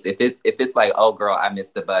said, niece, if it's like, oh girl, I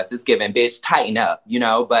missed the bus, it's giving, bitch, tighten up, you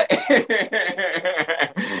know? But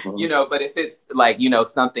you know, but if it's like, you know,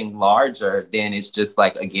 something larger, then it's just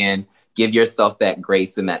like, again, give yourself that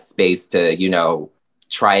grace and that space to, you know,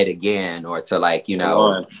 try it again, or to, like, you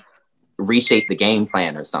know, reshape the game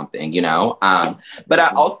plan or something, you know? But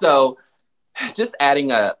I also, just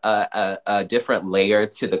adding a different layer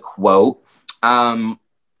to the quote, also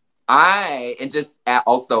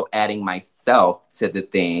adding myself to the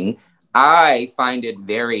thing, I find it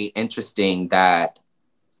very interesting that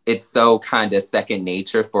it's so kind of second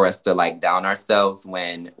nature for us to like down ourselves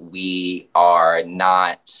when we are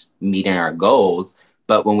not meeting our goals.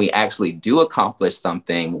 But when we actually do accomplish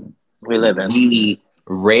something, we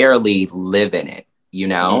rarely live in it, you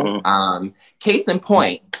know? Mm-hmm. Case in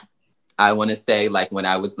point, I want to say, like, when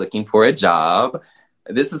I was looking for a job,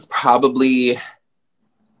 this is probably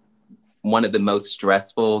one of the most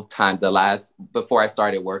stressful times before I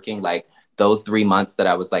started working, like those 3 months that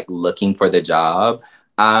I was like looking for the job.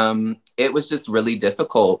 It was just really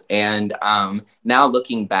difficult. And now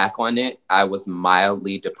looking back on it, I was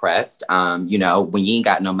mildly depressed. You know, when you ain't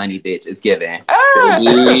got no money, bitch, it's given.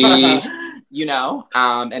 You know,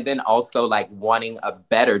 and then also like wanting a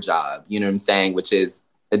better job, you know what I'm saying, which is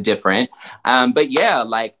different. But yeah,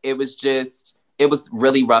 like it was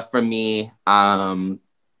really rough for me.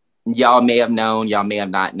 Y'all may have known, y'all may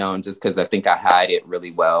have not known, just because I think I hide it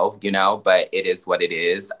really well, you know, but it is what it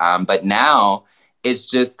is. But now it's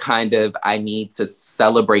just kind of, I need to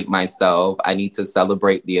celebrate myself. I need to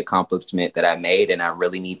celebrate the accomplishment that I made. And I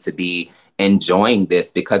really need to be enjoying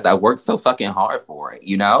this because I worked so fucking hard for it,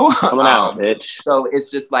 you know? Come on out, bitch. So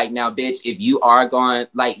it's just like, now, bitch, if you are going,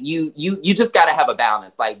 like, you just got to have a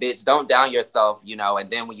balance. Like, bitch, don't down yourself, you know? And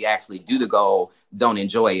then when you actually do the goal, don't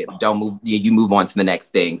enjoy it. Don't move, you move on to the next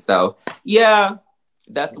thing. So yeah,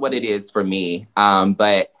 that's what it is for me.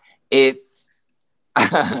 But it's,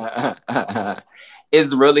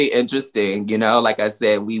 it's really interesting, you know, like I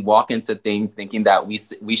said, we walk into things thinking that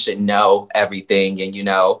we should know everything. And, you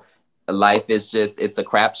know, life is just, it's a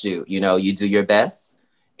crapshoot. You know, you do your best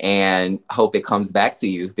and hope it comes back to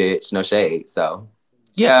you, bitch. No shade. So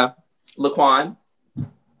yeah. Laquan.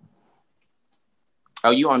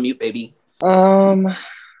 Oh, you on mute, baby? I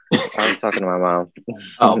was talking to my mom.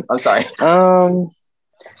 Oh, I'm sorry.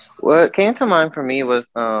 What came to mind for me was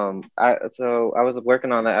I was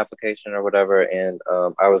working on the application or whatever, and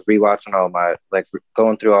I was rewatching all my, like,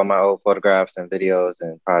 going through all my old photographs and videos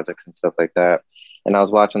and projects and stuff like that. And I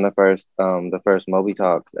was watching the first Moby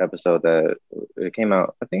Talks episode that it came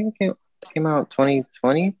out. I think it came out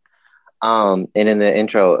 2020. And in the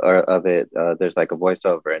intro of it, there's like a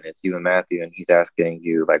voiceover, and it's you and Matthew, and he's asking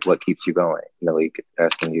you like, what keeps you going? Millie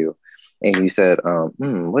asking you, and you said,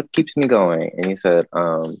 what keeps me going? And you said,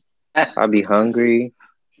 I'll be hungry,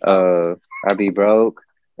 I'll be broke,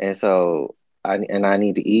 and so I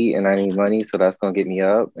need to eat, and I need money, so that's gonna get me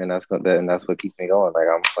up, and that's what keeps me going. Like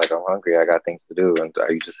I'm hungry, I got things to do, and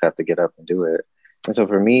you just have to get up and do it. And so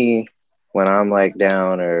for me, when I'm like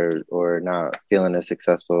down or not feeling as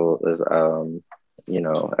successful as you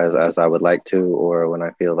know, as I would like to, or when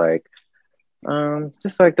I feel like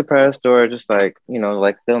just like depressed, or just like, you know,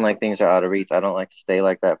 like feeling like things are out of reach, I don't like to stay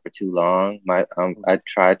like that for too long. I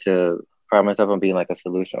try to pride myself on being like a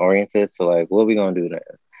solution oriented. So like, what are we gonna do then?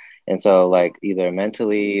 And so like either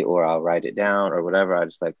mentally, or I'll write it down or whatever, I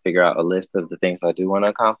just like figure out a list of the things I do want to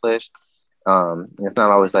accomplish. It's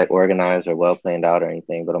not always like organized or well planned out or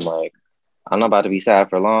anything, but I'm like, I'm not about to be sad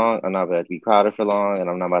for long. I'm not about to be proud for long, and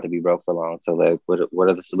I'm not about to be broke for long. So like, what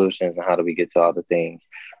are the solutions, and how do we get to all the things?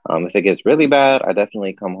 If it gets really bad, I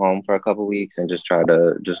definitely come home for a couple weeks and just try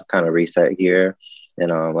to just kind of reset here,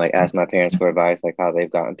 and like ask my parents for advice, like how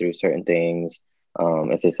they've gotten through certain things.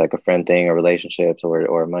 If it's like a friend thing or relationships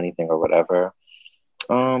or a money thing or whatever.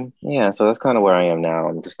 Yeah, so that's kind of where I am now.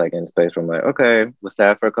 I'm just like in a space where I'm like, okay, was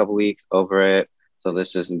sad for a couple weeks, over it. So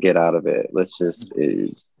let's just get out of it. Let's just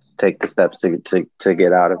take the steps to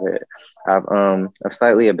get out of it. I've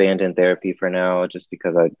slightly abandoned therapy for now, just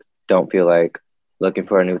because I don't feel like looking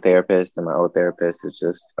for a new therapist, and my old therapist is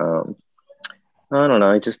just I don't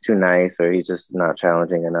know, he's just too nice, or he's just not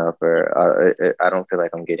challenging enough, or I don't feel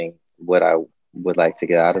like I'm getting what I would like to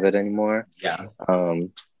get out of it anymore. Yeah.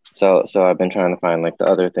 So I've been trying to find like the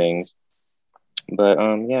other things, but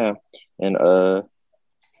yeah, and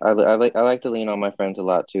I like to lean on my friends a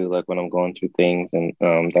lot too, like when I'm going through things, and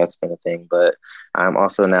that's been a thing. But I'm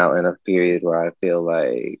also now in a period where I feel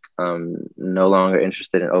like I'm no longer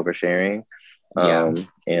interested in oversharing.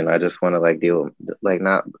 And I just want to like deal like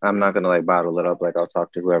I'm not gonna like bottle it up. Like I'll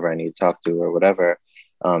talk to whoever I need to talk to or whatever,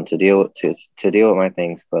 to deal with my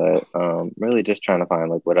things. But really just trying to find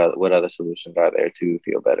like what other solutions are there to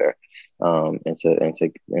feel better, and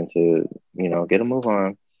to get a move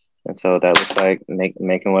on. And so that looks like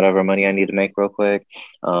making whatever money I need to make real quick,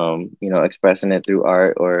 expressing it through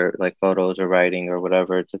art or like photos or writing or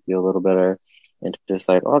whatever to feel a little better, and just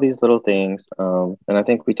like all these little things. And I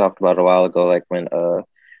think we talked about it a while ago, like when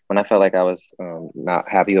I felt like I was not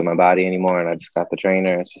happy with my body anymore, and I just got the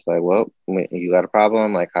trainer. It's just like, well, you got a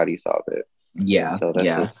problem. Like, how do you solve it? Yeah. So that's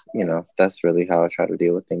just, that's really how I try to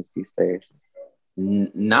deal with things these days.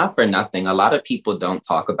 Not for nothing, a lot of people don't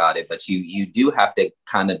talk about it, but you do have to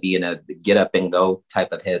kind of be in a get up and go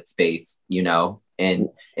type of headspace, in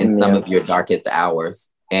some of your darkest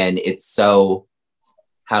hours. And it's so,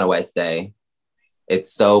 how do I say,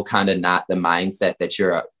 it's so kind of not the mindset that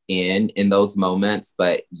you're in those moments,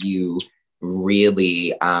 but you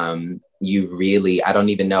really, I don't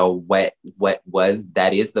even know what that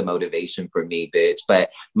is the motivation for me, bitch.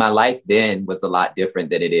 But my life then was a lot different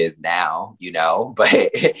than it is now,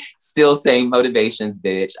 but still same motivations,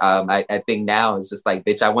 bitch. I think now it's just like,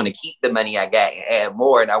 bitch, I want to keep the money I got and add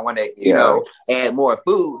more. And I want to, add more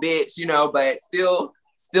food, bitch, but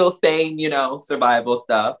still same, survival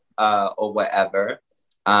stuff, or whatever.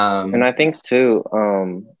 And I think too,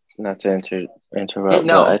 not to interrupt,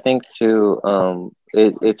 no. but I think too,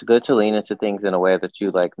 it's good to lean into things in a way that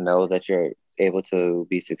you like know that you're able to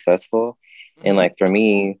be successful. Mm-hmm. And like for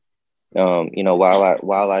me,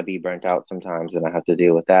 while I be burnt out sometimes and I have to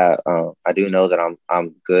deal with that, I do know that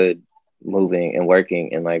I'm good moving and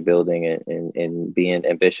working and like building and being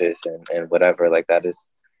ambitious and whatever. Like that is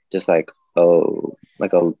just like I don't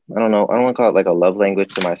know, I don't want to call it like a love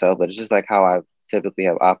language to myself, but it's just like how I've typically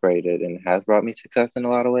have operated and has brought me success in a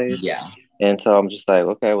lot of ways. Yeah. And so I'm just like,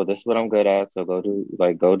 okay, well, this is what I'm good at. So go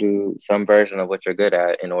do some version of what you're good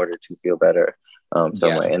at in order to feel better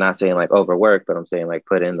some way. And not saying like overwork, but I'm saying like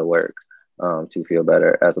put in the work to feel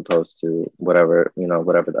better, as opposed to whatever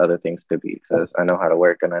the other things could be, because I know how to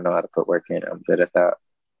work and I know how to put work in. I'm good at that.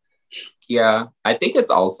 Yeah. I think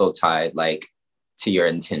it's also tied like to your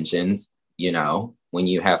intentions, when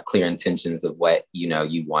you have clear intentions of what,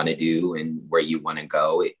 you want to do and where you want to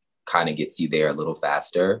go, it kind of gets you there a little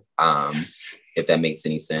faster, if that makes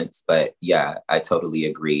any sense. But yeah, I totally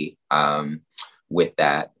agree with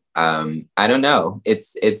that. I don't know.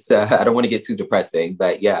 It's I don't want to get too depressing,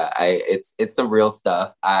 but yeah, it's some real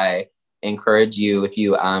stuff. I encourage you, if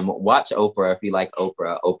you watch Oprah, if you like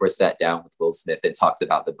Oprah sat down with Will Smith and talked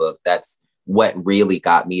about the book. That's what really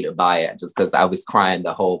got me to buy it, just because I was crying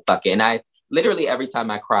the whole fucking, I literally every time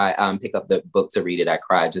I cry, pick up the book to read it, I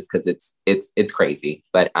cry just because it's crazy,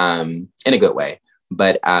 but in a good way.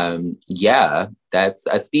 But yeah, that's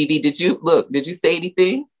Stevie. Did you say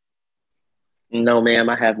anything? No, ma'am,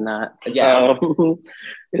 I have not. Yeah.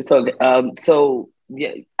 It's okay. So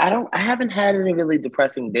yeah, I haven't had any really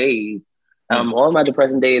depressing days. All of my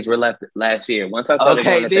depressing days were last year. Once I started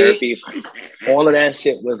going to therapy, all of that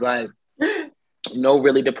shit was like, no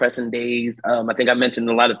really depressing days. I think I mentioned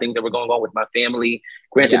a lot of things that were going on with my family.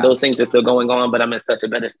 Granted, those things are still going on, but I'm in such a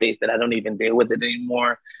better space that I don't even deal with it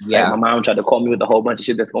anymore. Yeah. Like my mom tried to call me with a whole bunch of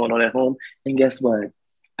shit that's going on at home. And guess what?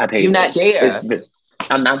 I paid. You're not there.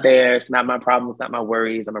 I'm not there. It's not my problem. It's not my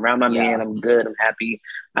worries. I'm around my man. I'm good. I'm happy.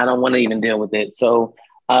 I don't want to even deal with it. So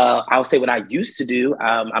I'll say what I used to do.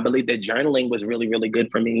 I believe that journaling was really, really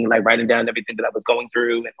good for me, like writing down everything that I was going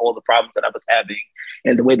through and all the problems that I was having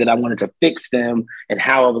and the way that I wanted to fix them and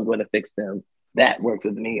how I was going to fix them. That works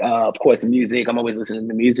with me. Of course, the music. I'm always listening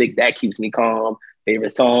to music. That keeps me calm.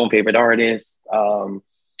 Favorite song, favorite artist.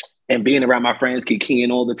 And being around my friends,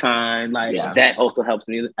 kikiing all the time. That also helps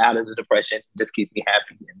me out of the depression. Just keeps me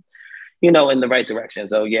happy and, in the right direction.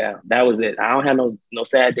 So yeah, that was it. I don't have no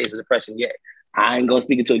sad days of depression yet. I ain't gonna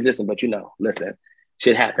speak into existence, but listen,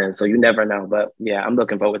 shit happens, so you never know. But yeah, I'm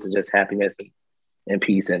looking forward to just happiness and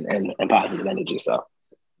peace and positive energy. So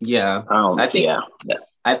yeah,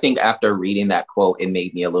 I think after reading that quote, it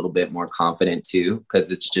made me a little bit more confident too, because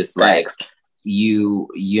it's just like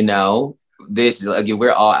bitch, like,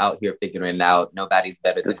 we're all out here figuring it out. Nobody's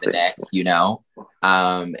better than the next,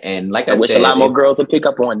 And like I wish said, a lot more girls would pick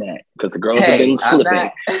up on that because the girls have been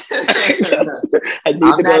slipping. I need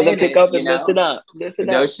the girls to pick up and listen up.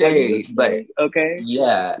 No shade, but okay.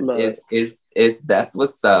 Yeah, it's that's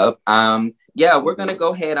what's up. Yeah, we're gonna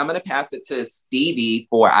go ahead. I'm gonna pass it to Stevie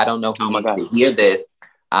for I don't know who needs to hear this.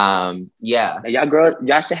 Yeah. Now,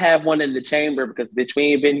 y'all should have one in the chamber because bitch,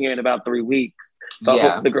 we ain't been here in about 3 weeks. So I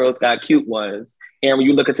hope the girls got cute ones. And when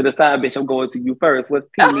you look into the side, bitch, I'm going to you first. What's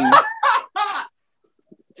Teeny?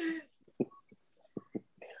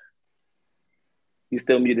 You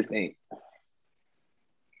still muted, Snake.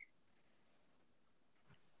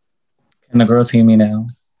 Can the girls hear me now?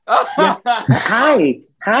 Yes. Hi,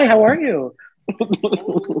 how are you?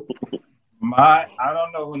 I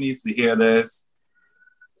don't know who needs to hear this.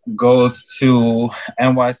 Goes to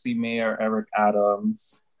NYC Mayor Eric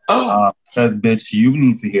Adams. Says, bitch, you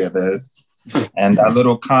need to hear this. And that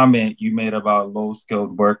little comment you made about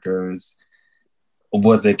low-skilled workers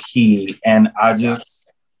was a key. And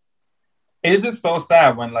it's just so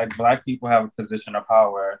sad when like Black people have a position of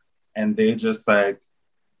power and they just like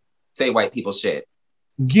say white people shit.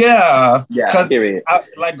 Yeah. Period.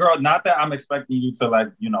 Like, girl, not that I'm expecting you to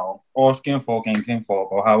like, you know, all skin folk ain't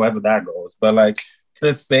kinfolk or however that goes, but like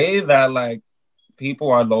to say that like people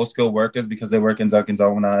are low skilled workers because they work in Dunkin'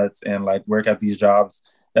 Donuts and like work at these jobs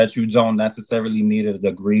that you don't necessarily need a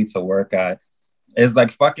degree to work at is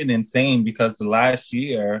like fucking insane because the last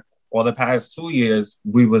year or the past 2 years,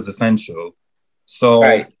 we was essential.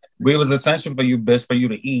 So we was essential for you, bitch, for you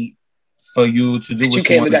to eat, for you to do what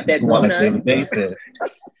you want to do on a daily basis.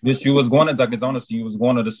 Bitch, you was going to Dunkin' Donuts, so you was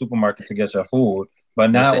going to the supermarket to get your food.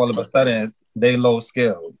 But now all of a sudden, they low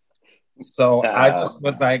skilled. So I just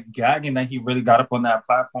was like gagging that he really got up on that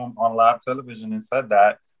platform on live television and said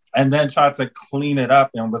that. And then tried to clean it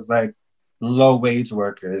up and was like, low wage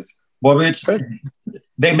workers. Well, bitch,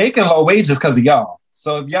 they making low wages because of y'all.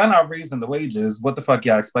 So if y'all not raising the wages, what the fuck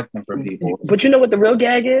y'all expecting from people? But you know what the real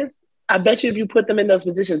gag is? I bet you if you put them in those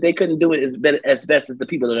positions, they couldn't do it as best as the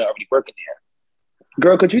people that are already working there.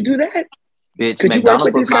 Girl, could you do that? Bitch, could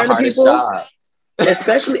McDonald's was my hardest job.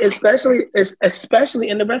 Especially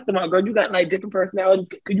in the restaurant, girl. You got like different personalities.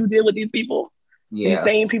 Could you deal with these people? Yeah. These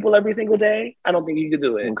same people every single day? I don't think you could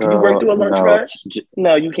do it. Girl, can you work through a lunch rush?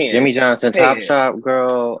 No, you can't. Jimmy Johnson, Top Shop,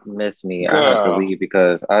 girl, miss me. Girl. I had to leave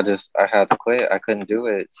because I had to quit. I couldn't do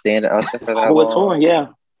it. Standing up for that long. Yeah.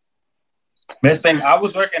 Miss thing, I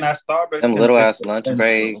was working at Starbucks. Them little ass lunch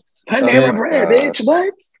breaks. Panera Bread, bitch.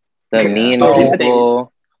 What? The mean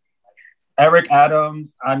people. Eric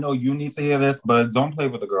Adams, I know you need to hear this, but don't play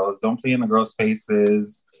with the girls. Don't play in the girls'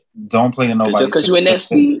 faces. Don't play in nobody's Just because you're in that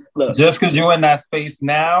seat? Look. Just because you're in that space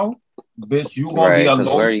now, bitch, you going to be a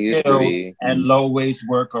low-skill and low-wage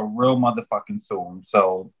worker real motherfucking soon.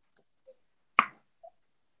 So,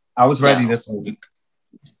 I was ready this week.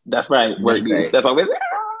 That's right. That's always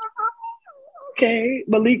okay.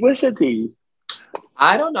 Malik, what's your tea?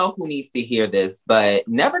 I don't know who needs to hear this, but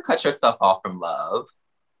never cut yourself off from love.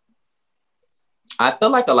 I feel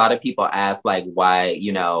like a lot of people ask, like, why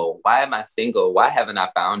am I single? Why haven't I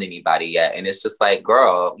found anybody yet? And it's just like,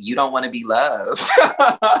 girl, you don't want to be loved.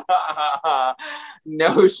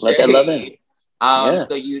 No shade.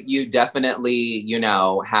 So you definitely,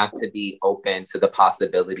 have to be open to the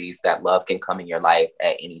possibilities that love can come in your life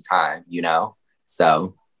at any time,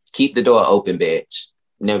 So keep the door open, bitch.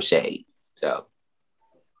 No shade. So.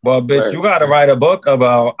 Well, bitch, you got to write a book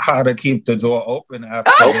about how to keep the door open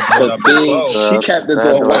after she kept the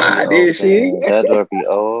door wide, did she? That door be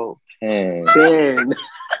open.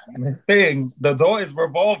 The door is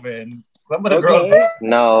revolving. Some of the girls...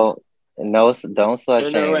 No, don't slut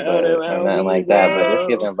shame, but nothing like that. But it's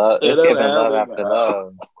giving love. It's giving love after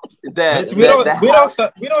love.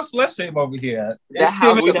 We don't slut shame over here. That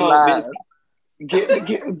house of love.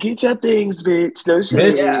 Get your things, bitch. Don't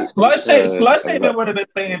shit. Slut shame would have been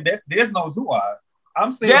saying there's no door.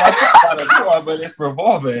 I'm saying I got a door, but it's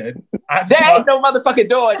revolving. There ain't no motherfucking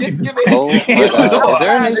door. Just give it. Is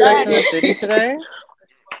there a new sex in the city today?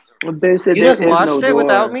 You just watched it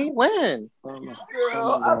without me? When?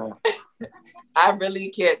 Girl, I really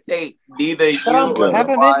can't take neither you or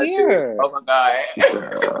haven't been here. Oh my god.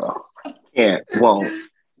 Girl. Can't, won't.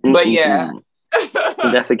 But yeah.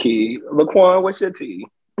 That's the key. Laquan, what's your tea?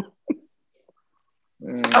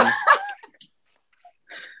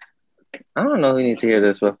 I don't know who needs to hear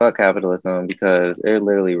this, but fuck capitalism because it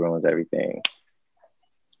literally ruins everything.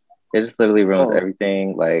 It just literally ruins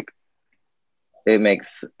everything. Like, it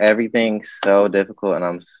makes everything so difficult, and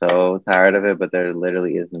I'm so tired of it. But there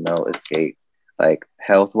literally is no escape. Like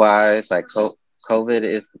health-wise, like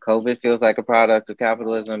COVID feels like a product of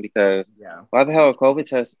capitalism because Yeah. why the hell a COVID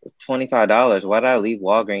test $25? Why did I leave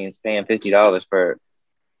Walgreens paying $50 for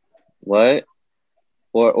what?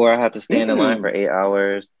 Or I have to stand in line for 8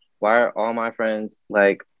 hours. Why are all my friends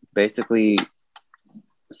like basically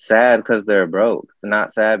sad because they're broke?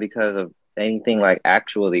 Not sad because of anything like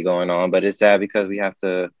actually going on, but it's sad because we have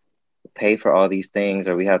to pay for all these things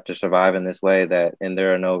or we have to survive in this way and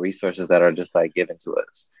there are no resources that are just like given to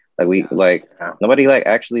us. Nobody like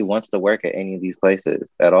actually wants to work at any of these places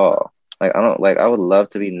at all. Like I would love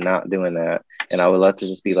to be not doing that, and I would love to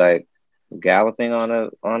just be like galloping on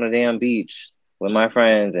a damn beach with my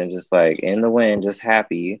friends and just like in the wind, just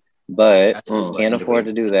happy, but can't afford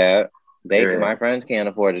to do that. My friends can't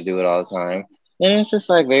afford to do it all the time. And it's just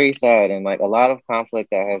like very sad. And like a lot of conflict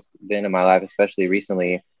that has been in my life, especially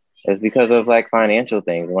recently, is because of like financial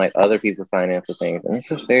things and like other people's financial things. And it's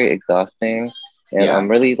just very exhausting. And I'm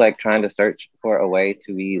really like trying to search for a way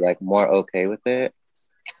to be like more okay with it.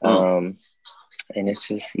 And it's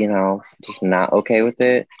just, just not okay with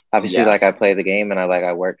it. Obviously, like I play the game and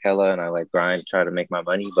I work hella and I like grind, try to make my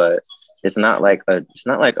money, but it's not like a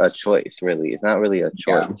choice really. It's not really a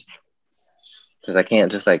choice. Because I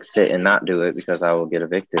can't just like sit and not do it because I will get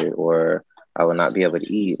evicted or I will not be able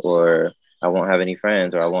to eat or I won't have any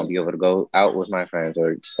friends or I won't be able to go out with my friends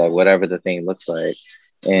or just like whatever the thing looks like.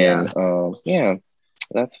 And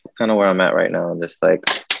that's kind of where I'm at right now in this like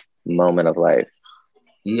moment of life.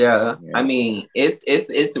 Yeah. I mean,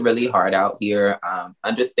 it's really hard out here.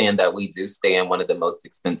 Understand that we do stay in one of the most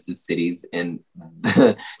expensive cities in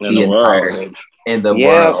the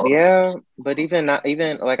world. Yeah, but even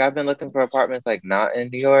like I've been looking for apartments like not in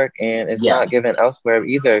New York, and it's not given elsewhere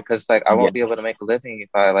either because like I won't be able to make a living if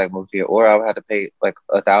I like move here, or I would have to pay like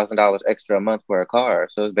 $1,000 extra a month for a car.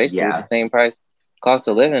 So it's basically the same cost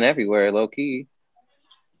of living everywhere, low key.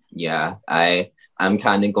 Yeah, I'm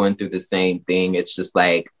kind of going through the same thing. It's just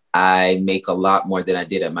like I make a lot more than I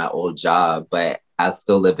did at my old job, but I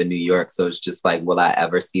still live in New York. So it's just like, will I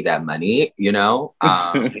ever see that money?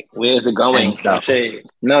 Where's it going?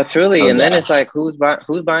 No, truly. And then it's like, who's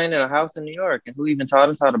buying a house in New York, and who even taught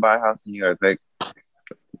us how to buy a house in New York? Like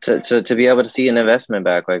to be able to see an investment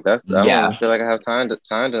back, like I don't feel like I have time to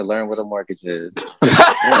learn what a mortgage is,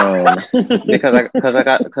 because I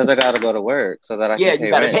got to go to work so that I can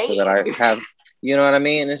pay rent, so that I have, you know what I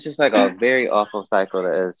mean? It's just like a very awful cycle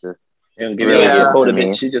that is just. You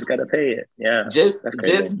just gotta pay it. Yeah. Just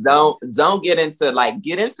don't get into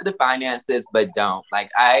the finances, but don't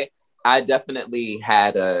I definitely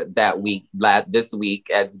had this week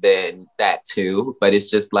has been that too, but it's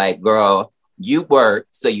just like, girl, you work,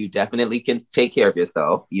 so you definitely can take care of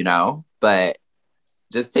yourself, but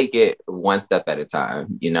just take it one step at a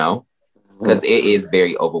time, because it is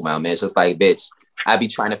very overwhelming. It's just like, bitch, I be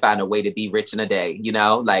trying to find a way to be rich in a day,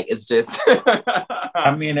 like it's just.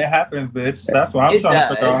 I mean, it happens, bitch. That's why I'm trying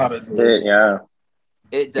to figure out how to do it. Yeah,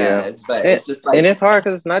 it does, but it's just like, and it's hard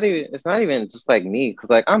because it's not even just like me,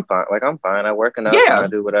 because like I'm fine. I work enough and I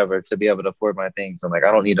do whatever to be able to afford my things, and like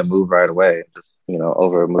I don't need to move right away, just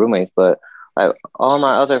over roommates. But like all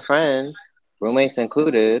my other friends, roommates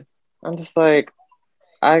included, I'm just like,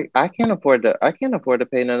 I can't afford to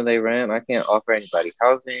pay none of their rent. I can't offer anybody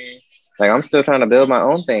housing. Like I'm still trying to build my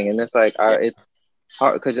own thing, and it's like it's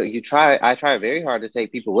hard because I try very hard to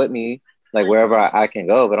take people with me, like wherever I can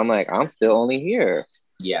go, but I'm like, I'm still only here.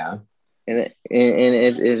 Yeah. And it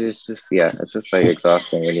is just it's just like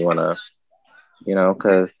exhausting when you want to,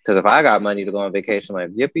 because if I got money to go on vacation,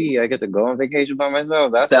 like yippee, I get to go on vacation by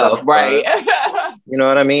myself. That's right. You know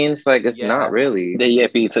what I mean? It's like, it's not really. The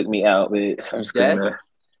yippee took me out, bitch. I'm screaming.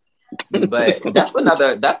 But that's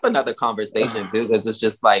another conversation too, because it's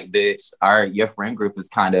just like, bitch, your friend group is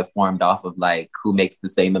kind of formed off of like who makes the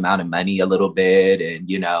same amount of money a little bit, and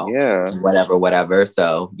whatever.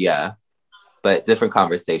 So yeah, but different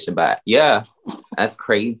conversation. But yeah, that's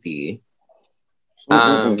crazy.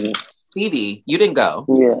 Stevie, you didn't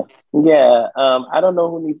go. Yeah. I don't know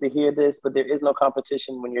who needs to hear this, but there is no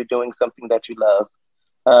competition when you're doing something that you love.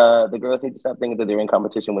 The girls need to stop thinking that they're in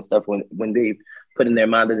competition with stuff when they put in their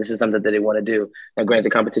mind that this is something that they want to do. Now,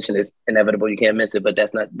 granted, competition is inevitable; you can't miss it. But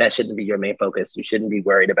that shouldn't be your main focus. You shouldn't be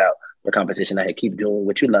worried about the competition. Keep doing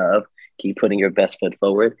what you love, keep putting your best foot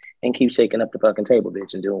forward, and keep shaking up the fucking table,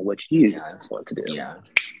 bitch, and doing what you want to do. Yeah.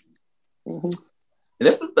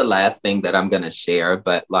 This is the last thing that I'm gonna share,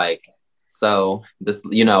 but like, so this,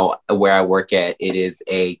 where I work at, it is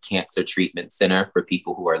a cancer treatment center for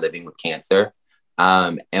people who are living with cancer.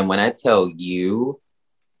 And when I tell you,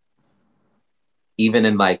 even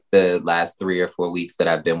in like the last 3 or 4 weeks that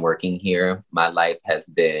I've been working here, my life has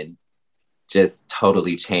been just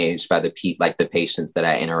totally changed by the patients that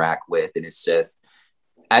I interact with. And it's just,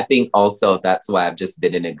 I think also that's why I've just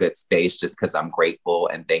been in a good space, just because I'm grateful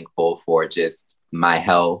and thankful for just my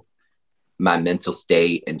health, my mental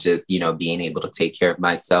state, and just, you know, being able to take care of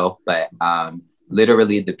myself. But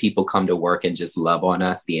literally the people come to work and just love on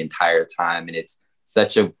us the entire time. And it's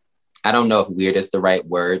such a, I don't know if weird is the right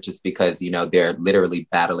word, just because, you know, they're literally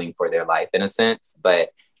battling for their life in a sense, but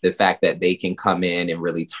the fact that they can come in and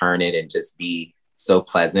really turn it and just be so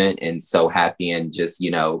pleasant and so happy and just, you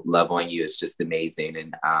know, love on you is just amazing.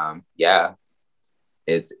 And yeah,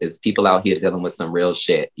 it's people out here dealing with some real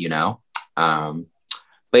shit, you know?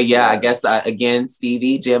 But yeah, I guess, again,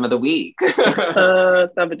 Stevie, Jam of the Week.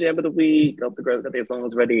 It's time for Jam of the Week. Hope the girls got their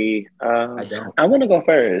songs ready. I want to go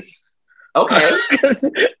first. Okay.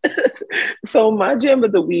 So my Jam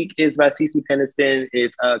of the Week is by CeCe Peniston.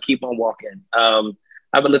 It's Keep On Walking.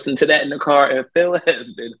 I've been listening to that in the car, and Phil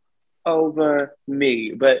has been over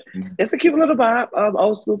me. But it's a cute little vibe,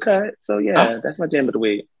 old school cut. So yeah, that's my Jam of the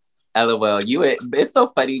Week. LOL. It's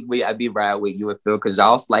so funny I be riding with you and Phil, because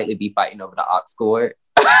y'all slightly be fighting over the aux cord.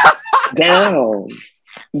 Down.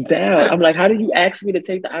 I'm like, how do you ask me to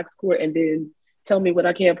take the aux cord and then tell me what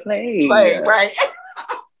I can't play? Right.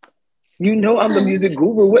 You know I'm the music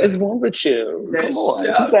guru. What is wrong with you? Come on,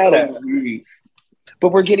 do better.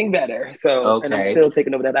 But we're getting better. So, okay. And I'm still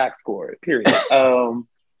taking over that aux cord. Period.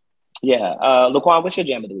 Yeah. Laquan, what's your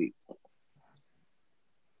Jam of the Week?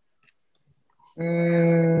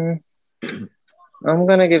 I'm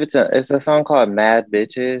gonna give it to. It's a song called "Mad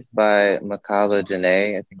Bitches" by Makala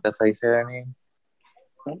Janae. I think that's how you say her name.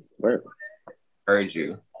 Word. Heard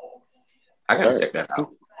you. I gotta check that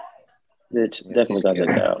out. Bitch, definitely got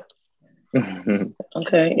that out.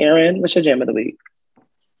 Okay, Aaron, what's your Jam of the Week?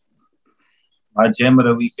 My Jam of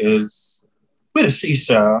the Week is with a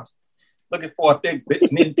shisha. Looking for a thick bitch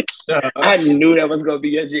named Keisha. I knew that was gonna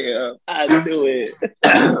be your jam. I knew it.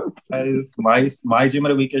 my Jam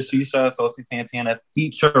of the Week is Shisha Saucy Santana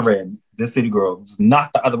featuring The City Girls,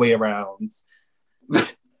 not the other way around.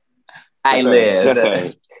 I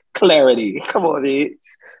live. Clarity. Come on, bitch.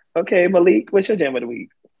 Okay, Malik, what's your Jam of the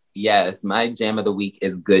Week? Yes, my Jam of the Week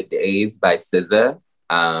is Good Days by SZA.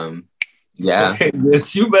 Yeah. Okay,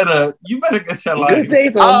 bitch, you better get your life. Good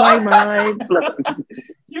Days on my mind.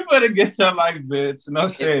 You better get your life, bitch. No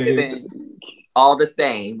shade. All the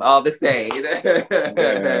same. That's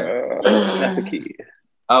a key.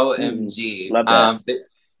 OMG. Love that.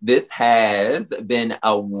 This has been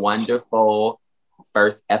a wonderful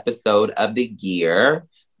first episode of the year.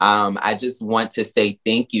 I just want to say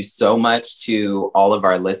thank you so much to all of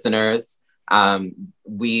our listeners.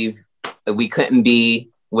 We couldn't be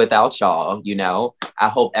without y'all, you know. I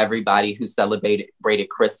hope everybody who celebrated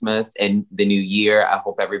Christmas and the New Year, I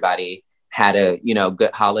hope everybody had a, you know,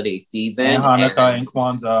 good holiday season. And Hanukkah and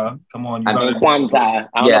Kwanzaa. Come on, Kwanzaa.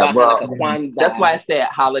 Kwanzaa. That's why I said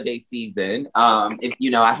holiday season. If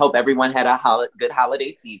you know, I hope everyone had a good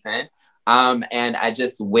holiday season. And I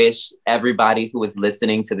just wish everybody who is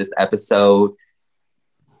listening to this episode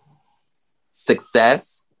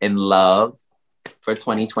success and love for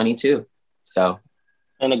 2022. So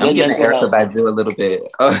and I'm getting Erykah Badu a little bit.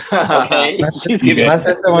 Okay. She's giving. My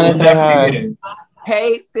sister want to say hi.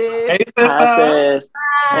 Hey, sis. Hey, sister. Hi, sis.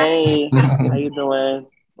 Hey, how you doing?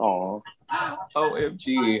 Aw.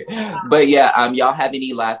 OMG. But yeah, y'all have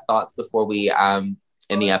any last thoughts before we end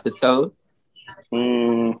the episode?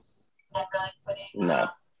 No.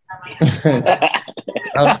 We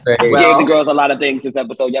gave the girls a lot of things this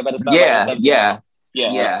episode. Y'all better stop. Yeah.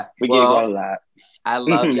 We gave y'all a lot. I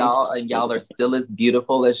love y'all, and y'all are still as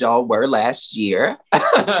beautiful as y'all were last year. Look,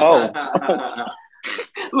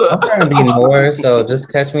 I'm trying to be more, so just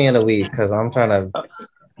catch me in a week because I'm trying to.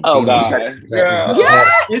 Oh God, girl. Yeah.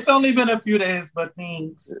 It's only been a few days, but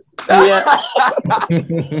thanks. Yeah.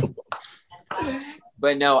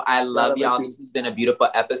 But no, I love y'all. This has been a beautiful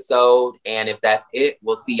episode, and if that's it,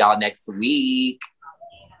 we'll see y'all next week.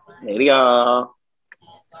 Later, y'all.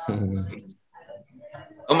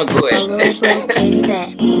 Oh my God.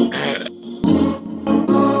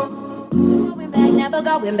 Never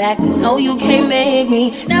going back. No, you can't make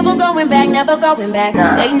me. Never going back. Never going back.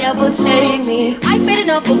 They never take me. I've been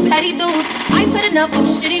enough of petty dudes. I've had enough of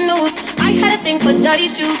shitty news. I had a thing for dirty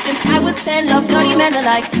shoes since I was 10. Love dirty men are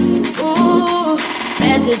like, ooh,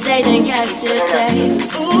 better day than yesterday.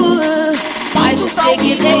 Ooh, I just take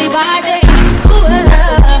it day by day.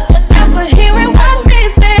 Ooh,